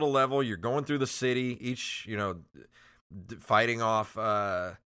 level to level. You're going through the city, each, fighting off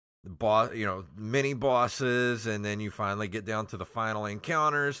mini bosses, and then you finally get down to the final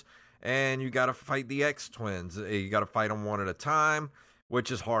encounters, and you got to fight the X twins. You got to fight them one at a time,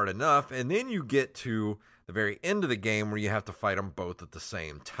 which is hard enough. And then you get to the very end of the game where you have to fight them both at the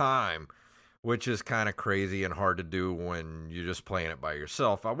same time, which is kind of crazy and hard to do when you're just playing it by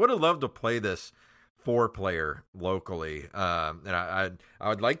yourself. I would have loved to play this 4-player locally, and I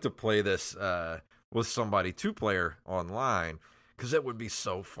would like to play this with somebody 2-player online, because it would be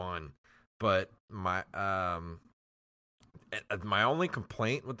so fun. But my only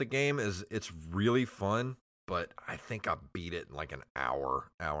complaint with the game is it's really fun, but I think I beat it in like an hour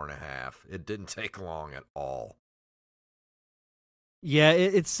and a half. It didn't take long at all. Yeah,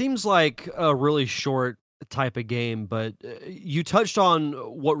 it seems like a really short type of game, but you touched on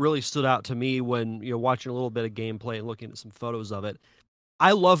what really stood out to me when watching a little bit of gameplay and looking at some photos of it.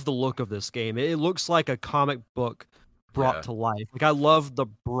 I love the look of this game. It looks like a comic book brought to life. Like, I love the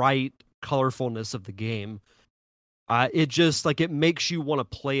bright colorfulness of the game. It just it makes you want to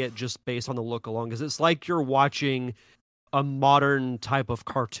play it just based on the look alone, because it's like you're watching a modern type of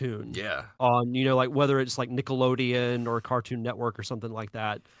cartoon. Yeah. On whether it's like Nickelodeon or Cartoon Network or something like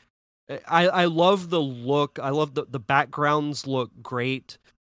that. I love the look. I love the backgrounds look great.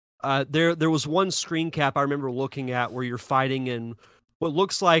 There was one screen cap I remember looking at where you're fighting in what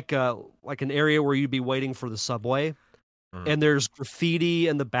looks like an area where you'd be waiting for the subway. Mm. And there's graffiti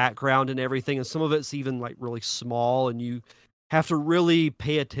in the background and everything, and some of it's even really small, and you have to really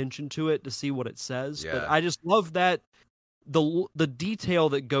pay attention to it to see what it says. Yeah. But I just love that the detail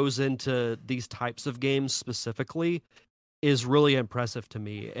that goes into these types of games specifically is really impressive to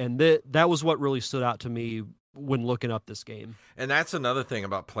me, and that was what really stood out to me when looking up this game. And that's another thing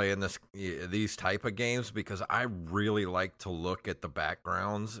about playing these type of games, because I really like to look at the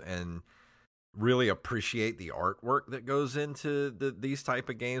backgrounds and really appreciate the artwork that goes into these type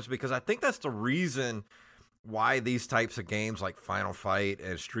of games, because I think that's the reason why these types of games like Final Fight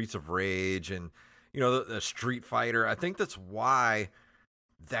and Streets of Rage and, you know, the Street Fighter, I think that's why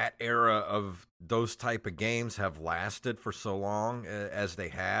that era of those type of games have lasted for so long as they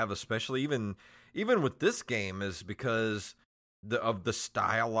have, especially even with this game, is because of the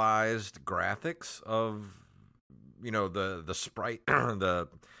stylized graphics of, you know, the sprite, the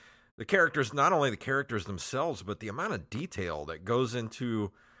characters, not only the characters themselves, but the amount of detail that goes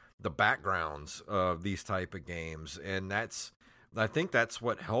into the backgrounds of these type of games. And I think that's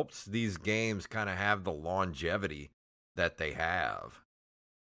what helps these games kind of have the longevity that they have.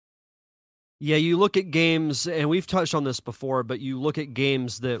 Yeah, you look at games, and we've touched on this before, but you look at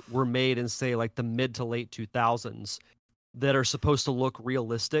games that were made in, say, like the mid to late 2000s that are supposed to look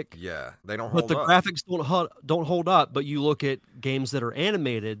realistic. Yeah, they don't hold up. But the graphics don't hold up, but you look at games that are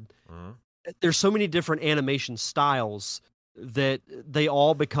animated, there's so many different animation styles that they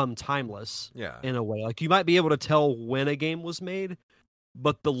all become timeless in a way. Like, you might be able to tell when a game was made,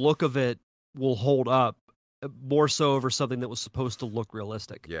 but the look of it will hold up more so over something that was supposed to look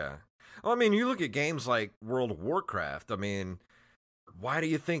realistic. Yeah. Well, I mean, you look at games like World of Warcraft. I mean, why do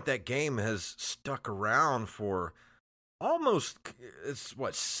you think that game has stuck around for almost,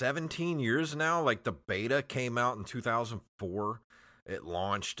 17 years now? Like, the beta came out in 2004. It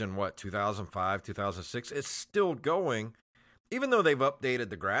launched in 2005, 2006. It's still going, even though they've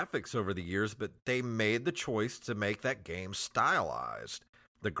updated the graphics over the years, but they made the choice to make that game stylized.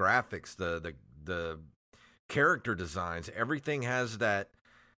 The graphics, the character designs, everything has that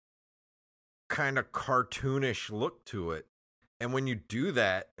kind of cartoonish look to it. And when you do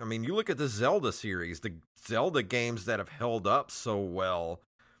that, I mean, you look at the Zelda series, the Zelda games that have held up so well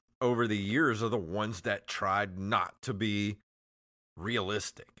over the years are the ones that tried not to be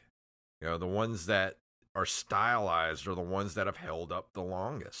realistic. You know, the ones that are stylized are the ones that have held up the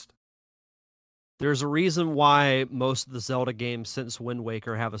longest. There's a reason why most of the Zelda games since Wind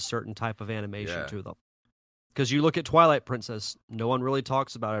Waker have a certain type of animation to them. Because you look at Twilight Princess, no one really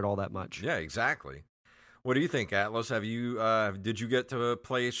talks about it all that much. Yeah, exactly. What do you think, Atlas? Have you did you get to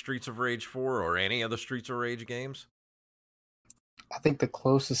play Streets of Rage 4 or any of the Streets of Rage games? I think the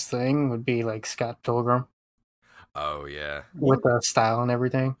closest thing would be like Scott Pilgrim. Oh yeah, with the style and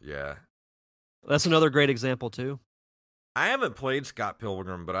everything. Yeah, that's another great example too. I haven't played Scott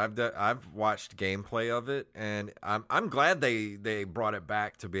Pilgrim, but I've watched gameplay of it, and I'm glad they brought it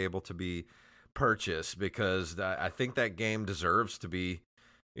back to be able to be purchased, because I think that game deserves to be,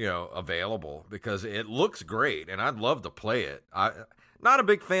 you know, available, because it looks great and I'd love to play it. I'm not a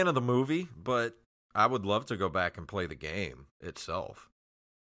big fan of the movie, but I would love to go back and play the game itself.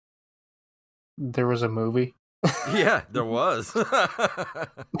 There was a movie? Yeah, there was. It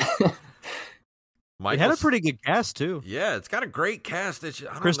had a pretty good cast too. Yeah, it's got a great cast.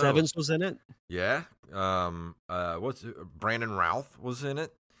 Chris Evans was in it. Yeah. Brandon Routh was in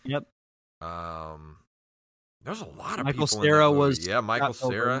it. Yep. There's a lot of Michael people. Cera in that movie. was. Yeah, Michael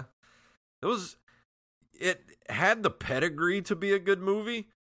Cera. It had the pedigree to be a good movie.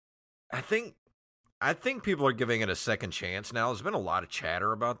 I think people are giving it a second chance now. There's been a lot of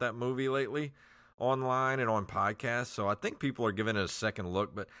chatter about that movie lately online and on podcasts, so I think people are giving it a second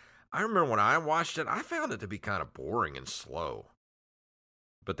look. But I remember when I watched it, I found it to be kind of boring and slow.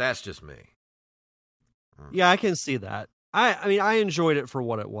 But that's just me. Yeah, I can see that. I mean, I enjoyed it for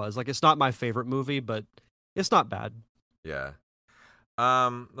what it was. Like, it's not my favorite movie, but it's not bad. Yeah.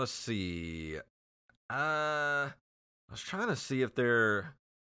 Let's see. I was trying to see if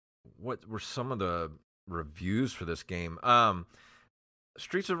what were some of the reviews for this game.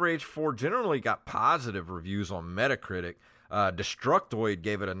 Streets of Rage 4 generally got positive reviews on Metacritic. Destructoid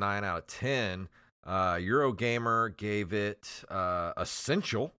gave it a 9 out of 10. Eurogamer gave it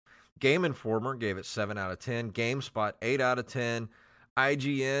Essential. Game Informer gave it 7 out of 10. GameSpot 8 out of 10.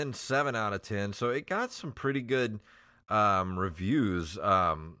 IGN 7 out of 10. So it got some pretty good reviews.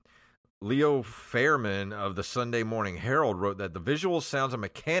 Leo Fairman of the Sunday Morning Herald wrote that the visuals, sounds, and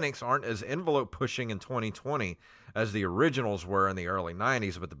mechanics aren't as envelope-pushing in 2020 as the originals were in the early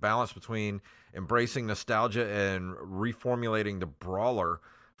 90s, but the balance between embracing nostalgia and reformulating the brawler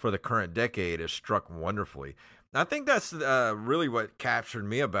for the current decade is struck wonderfully. I think that's really what captured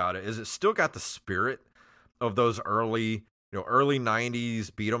me about it, is it still got the spirit of those early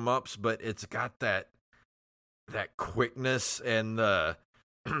 90s beat-em-ups, but it's got that quickness and the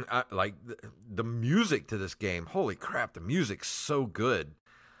music to this game. Holy crap, the music's so good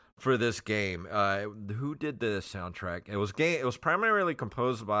for this game. Who did the soundtrack? It was primarily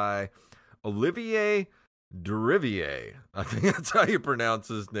composed by Olivier Derivier. I think that's how you pronounce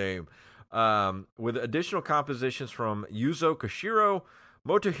his name. With additional compositions from Yuzo Koshiro,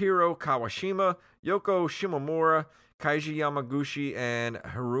 Motohiro Kawashima, Yoko Shimomura, Kaiji Yamaguchi, and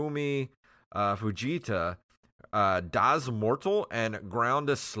Hirumi Fujita. Das Mortal and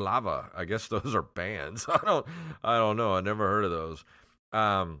Groundislava. I guess those are bands. I don't know. I never heard of those.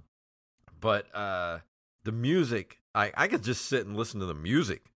 But the music, I could just sit and listen to the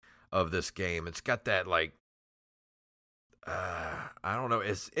music of this game. It's got that like, I don't know.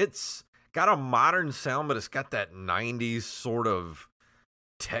 It's got a modern sound, but it's got that 90s sort of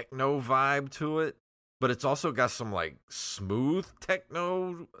techno vibe to it. But it's also got some like smooth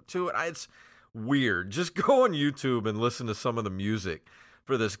techno to it. It's weird. Just go on YouTube and listen to some of the music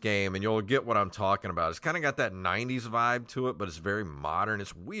for this game, and you'll get what I'm talking about. It's kind of got that 90s vibe to it, but it's very modern.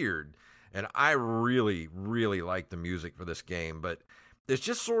 It's weird. And I really, really like the music for this game. But it's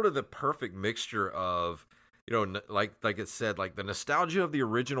just sort of the perfect mixture of, you know, like it said, like the nostalgia of the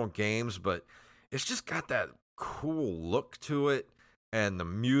original games, but it's just got that cool look to it and the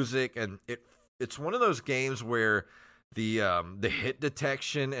music. And it's one of those games where the hit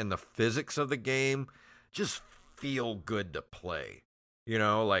detection and the physics of the game just feel good to play. You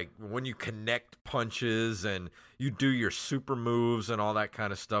know, like when you connect punches and you do your super moves and all that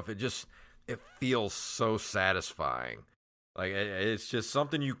kind of stuff, it feels so satisfying. Like it's just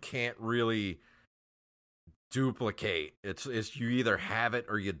something you can't really duplicate. It's you either have it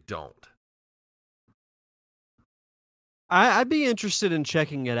or you don't. I'd be interested in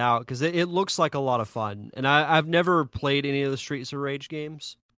checking it out because it looks like a lot of fun. And I've never played any of the Streets of Rage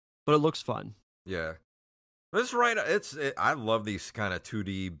games, but it looks fun. Yeah. That's right. I love these kind of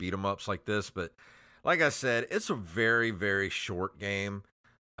 2D beat 'em ups like this, but like I said, it's a very, very short game.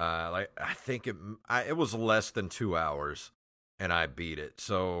 I think it was less than 2 hours, and I beat it.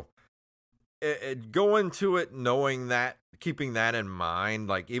 So go into it knowing that, keeping that in mind.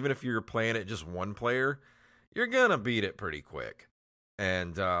 Like even if you're playing it just one player, you're gonna beat it pretty quick.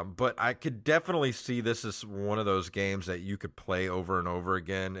 And but I could definitely see this as one of those games that you could play over and over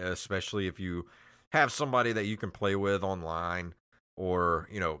again, especially if you have somebody that you can play with online, or,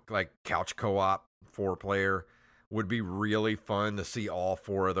 you know, like couch co-op 4-player would be really fun to see all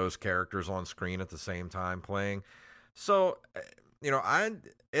 4 of those characters on screen at the same time playing. So, you know,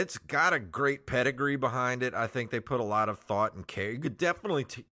 it's got a great pedigree behind it. I think they put a lot of thought and care. You could definitely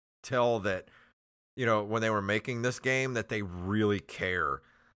tell that, you know, when they were making this game, that they really care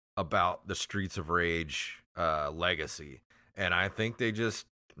about the Streets of Rage legacy. And I think they just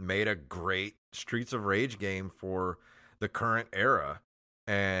made a great Streets of Rage game for the current era,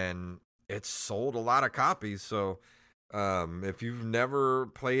 and it's sold a lot of copies. So if you've never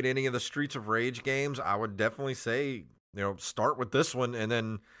played any of the Streets of Rage games, I would definitely say, you know, start with this one and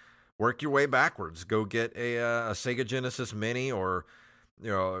then work your way backwards. Go get a Sega Genesis Mini, or, you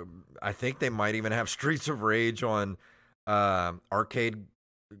know, I think they might even have Streets of Rage on arcade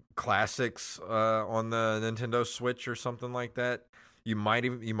classics on the Nintendo Switch or something like that. You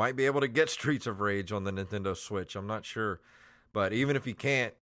might be able to get Streets of Rage on the Nintendo Switch. I'm not sure. But even if you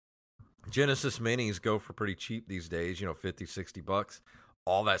can't, Genesis Minis go for pretty cheap these days, you know, $50-$60.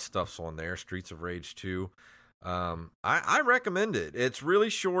 All that stuff's on there. Streets of Rage 2. I recommend it. It's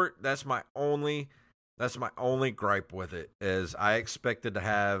really short. That's my only gripe with it, is I expected to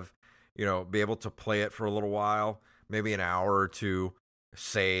have, you know, be able to play it for a little while, maybe an hour or two,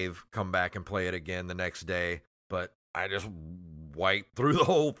 save, come back and play it again the next day. But I just wiped through the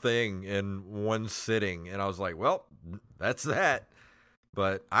whole thing in one sitting, and I was like, well, that's that.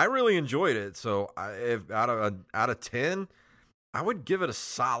 But I really enjoyed it. So if out of 10, I would give it a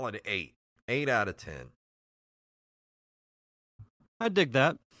solid 8. 8 out of 10. I dig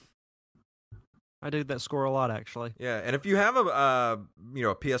that. I dig that score a lot, actually. Yeah, and if you have a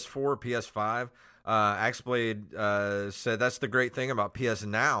PS4 or PS5, Axeblade said that's the great thing about PS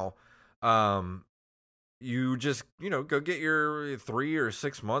Now. You just, you know, go get your 3 or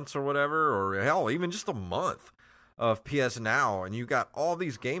 6 months or whatever, or hell, even just a month of PS Now, and you got all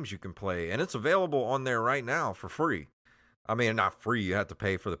these games you can play, and it's available on there right now for free. I mean, not free, you have to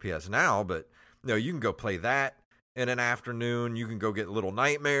pay for the PS Now, but, you know, you can go play that in an afternoon. You can go get Little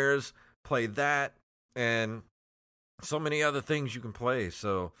Nightmares, play that, and so many other things you can play.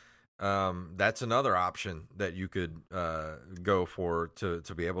 So that's another option that you could go for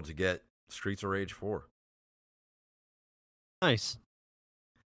to be able to get Streets of Rage 4. Nice.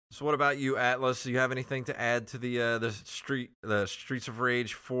 So what about you, Atlas? Do you have anything to add to the Streets of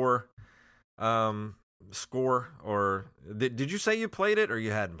Rage 4 score, or did you say you played it or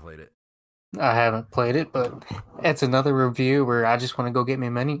you hadn't played it? I haven't played it, but it's another review where I just want to go get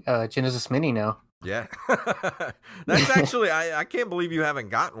me Genesis Mini now. Yeah. That's actually, I can't believe you haven't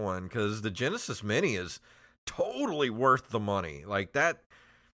gotten one, because the Genesis Mini is totally worth the money. Like that,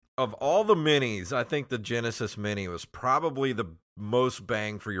 of all the minis, I think the Genesis Mini was probably the most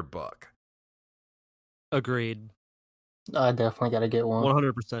bang for your buck. Agreed. I definitely got to get one.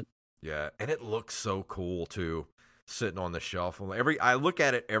 100%. Yeah, and it looks so cool too, sitting on the shelf. I look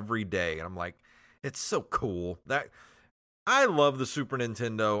at it every day, and I'm like, it's so cool. That I love the Super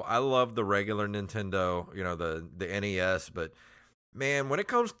Nintendo. I love the regular Nintendo. You know, the NES. But man, when it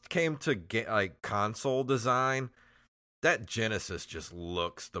came to console design, that Genesis just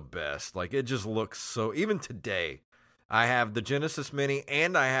looks the best. Like, it just looks so. Even today, I have the Genesis Mini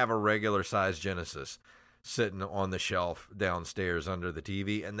and I have a regular size Genesis sitting on the shelf downstairs under the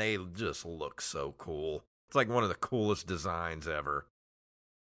TV, and they just look so cool. It's like one of the coolest designs ever.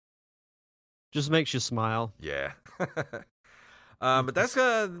 Just makes you smile. Yeah. But that's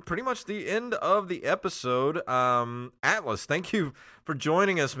pretty much the end of the episode. Atlas, thank you for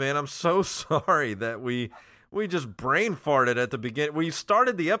joining us, man. I'm so sorry that we just brain farted at the beginning. We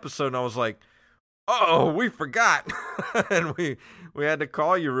started the episode, and I was like, oh, we forgot. And we had to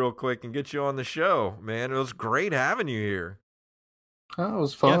call you real quick and get you on the show, man. It was great having you here. Oh, it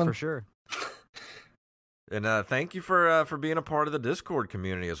was fun. Yeah, for sure. And thank you for being a part of the Discord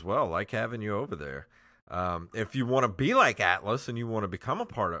community as well. Like having you over there. If you want to be like Atlas and you want to become a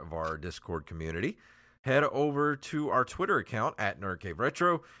part of our Discord community, head over to our Twitter account at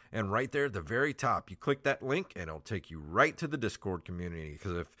NerdCaveRetro, and right there at the very top, you click that link, and it'll take you right to the Discord community.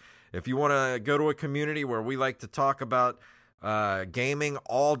 Because if you want to go to a community where we like to talk about gaming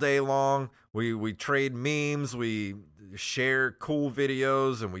all day long, we trade memes, we share cool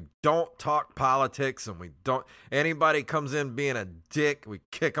videos, and we don't talk politics, and anybody comes in being a dick, we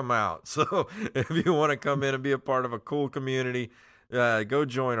kick them out. So if you want to come in and be a part of a cool community, go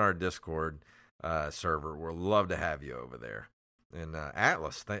join our Discord server. We'd love to have you over there. And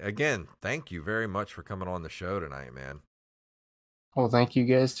Atlas, again, thank you very much for coming on the show tonight, man. Well, thank you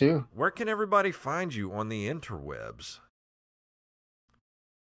guys too. Where can everybody find you on the interwebs?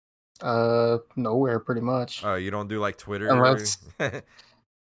 Nowhere, pretty much. Oh, you don't do like Twitter? Unless...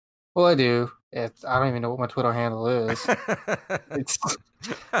 Well, I do. I don't even know what my Twitter handle is.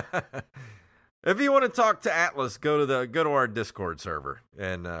 If you want to talk to Atlas, go to our Discord server,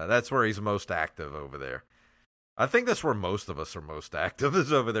 and that's where he's most active over there. I think that's where most of us are most active,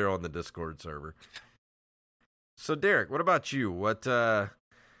 is over there on the Discord server. So, Derek, what about you? Well,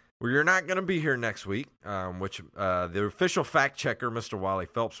 you're not going to be here next week, which the official fact checker, Mr. Wally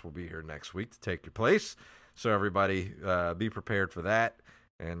Phelps, will be here next week to take your place. So everybody be prepared for that.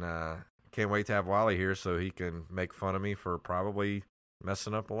 And can't wait to have Wally here so he can make fun of me for probably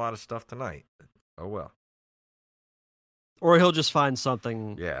messing up a lot of stuff tonight. Oh, well. Or he'll just find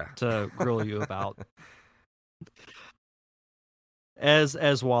something to grill you about.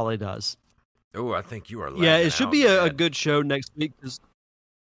 As Wally does. Oh, I think you are. Yeah, it should be a good show next week.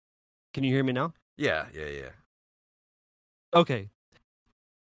 Can you hear me now? Yeah. Okay.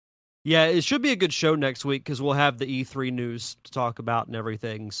 Yeah, it should be a good show next week because we'll have the E3 news to talk about and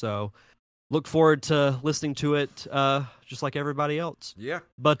everything. So look forward to listening to it just like everybody else. Yeah.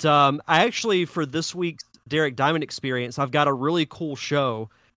 But I actually, for this week's Derek Diamond Experience, I've got a really cool show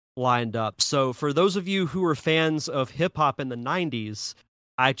lined up. So for those of you who are fans of hip-hop in the 90s,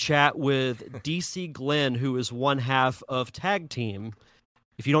 I chat with DC Glenn, who is one half of Tag Team.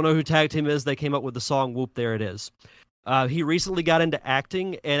 If you don't know who Tag Team is, they came up with the song Whoop, There It Is. He recently got into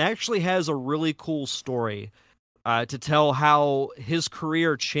acting and actually has a really cool story to tell how his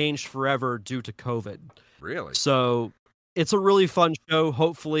career changed forever due to COVID. Really? So it's a really fun show.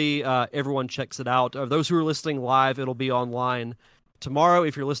 Hopefully everyone checks it out. Those who are listening live, it'll be online tomorrow.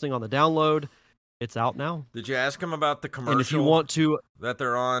 If you're listening on the download, it's out now. Did you ask him about the commercial? And if you want to, that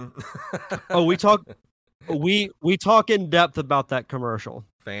they're on? Oh, we talk in depth about that commercial.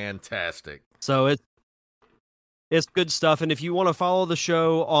 Fantastic. So it's good stuff. And if you want to follow the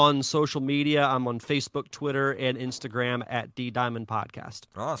show on social media, I'm on Facebook, Twitter, and Instagram at D-Diamond Podcast.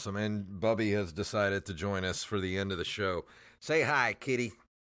 Awesome. And Bubby has decided to join us for the end of the show. Say hi, kitty.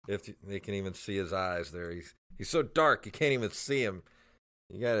 If they can even see his eyes there. He's so dark you can't even see him.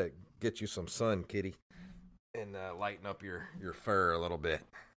 You got to get you some sun, kitty, and lighten up your fur a little bit.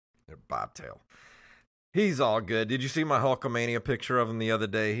 Your bobtail. He's all good. Did you see my Hulkamania picture of him the other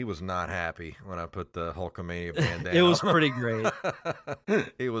day? He was not happy when I put the Hulkamania bandana It was pretty great.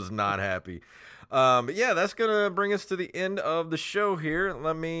 He was not happy. But yeah, that's going to bring us to the end of the show here.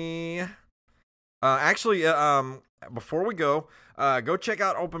 Let me Before we go check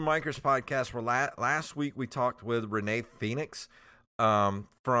out Open Micers Podcast. Where last week we talked with Renee Phoenix from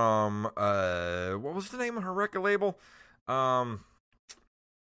what was the name of her record label? Hold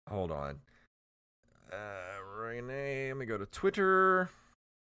on. Renee, let me go to Twitter.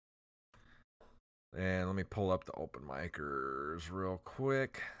 And let me pull up the Open Micers real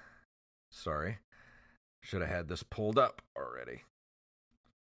quick. Sorry. Should have had this pulled up already.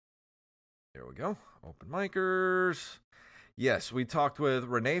 There we go. Open Micers. Yes, we talked with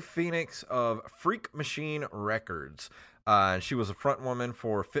Renee Phoenix of Freak Machine Records. She was a front woman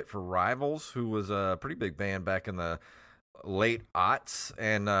for Fit for Rivals, who was a pretty big band back in the late aughts.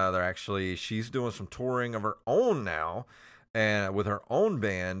 And she's doing some touring of her own now. And with her own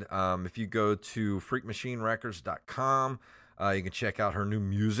band, if you go to freakmachinerecords.com, you can check out her new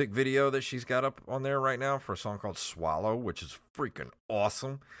music video that she's got up on there right now for a song called Swallow, which is freaking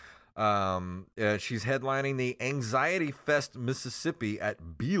awesome. She's headlining the Anxiety Fest Mississippi at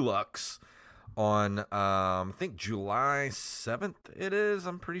Belux on, I think July 7th it is,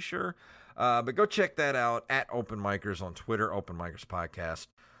 I'm pretty sure. But go check that out at Open Micers on Twitter, Open Micers Podcast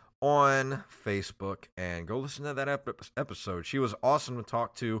on Facebook, and go listen to that episode. She was awesome to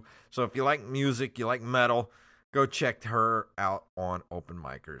talk to. So if you like music, you like metal, go check her out on Open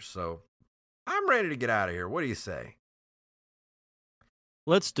Micers. So I'm ready to get out of here. What do you say?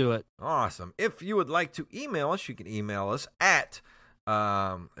 Let's do it. Awesome. If you would like to email us, you can email us at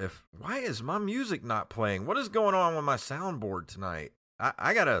why is my music not playing? What is going on with my soundboard tonight?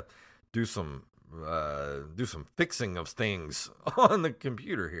 I gotta do some fixing of things on the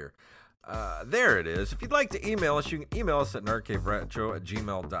computer here. There it is. If you'd like to email us, you can email us at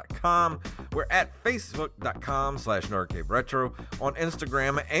nerdcaveretro@gmail.com. We're at facebook.com/nerdcaveretro, on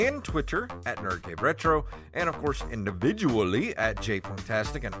Instagram and Twitter at nerdcaveretro, and of course individually at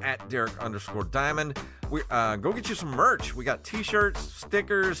jfunktastic and at Derek_Diamond. We go get you some merch. We got t-shirts,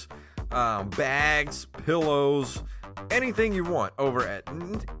 stickers, bags, pillows, anything you want over at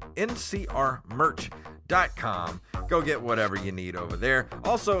ncrmerch.com. Go get whatever you need over there.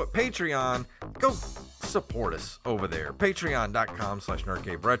 Also at Patreon, go support us over there.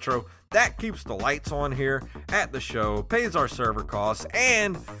 Patreon.com/nerdcaveretro. That keeps the lights on here at the show, pays our server costs,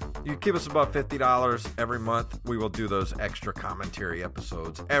 and you keep us above $50 every month. We will do those extra commentary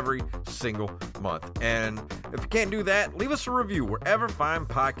episodes every single month. And if you can't do that, leave us a review wherever fine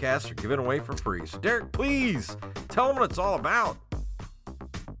podcasts are given away for free. So Derek, please tell them what it's all about.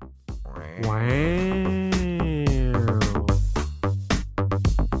 Wow.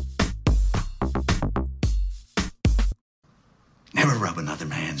 Never rub another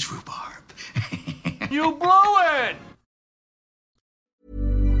man's rhubarb. You blew it!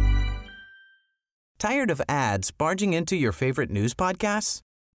 Tired of ads barging into your favorite news podcasts?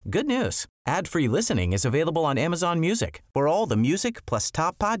 Good news. Ad-free listening is available on Amazon Music for all the music plus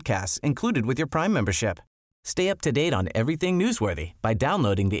top podcasts included with your Prime membership. Stay up to date on everything newsworthy by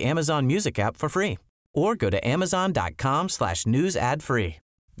downloading the Amazon Music app for free or go to amazon.com/news ad free.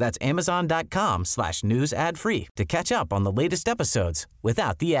 That's amazon.com/news ad free to catch up on the latest episodes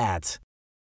without the ads.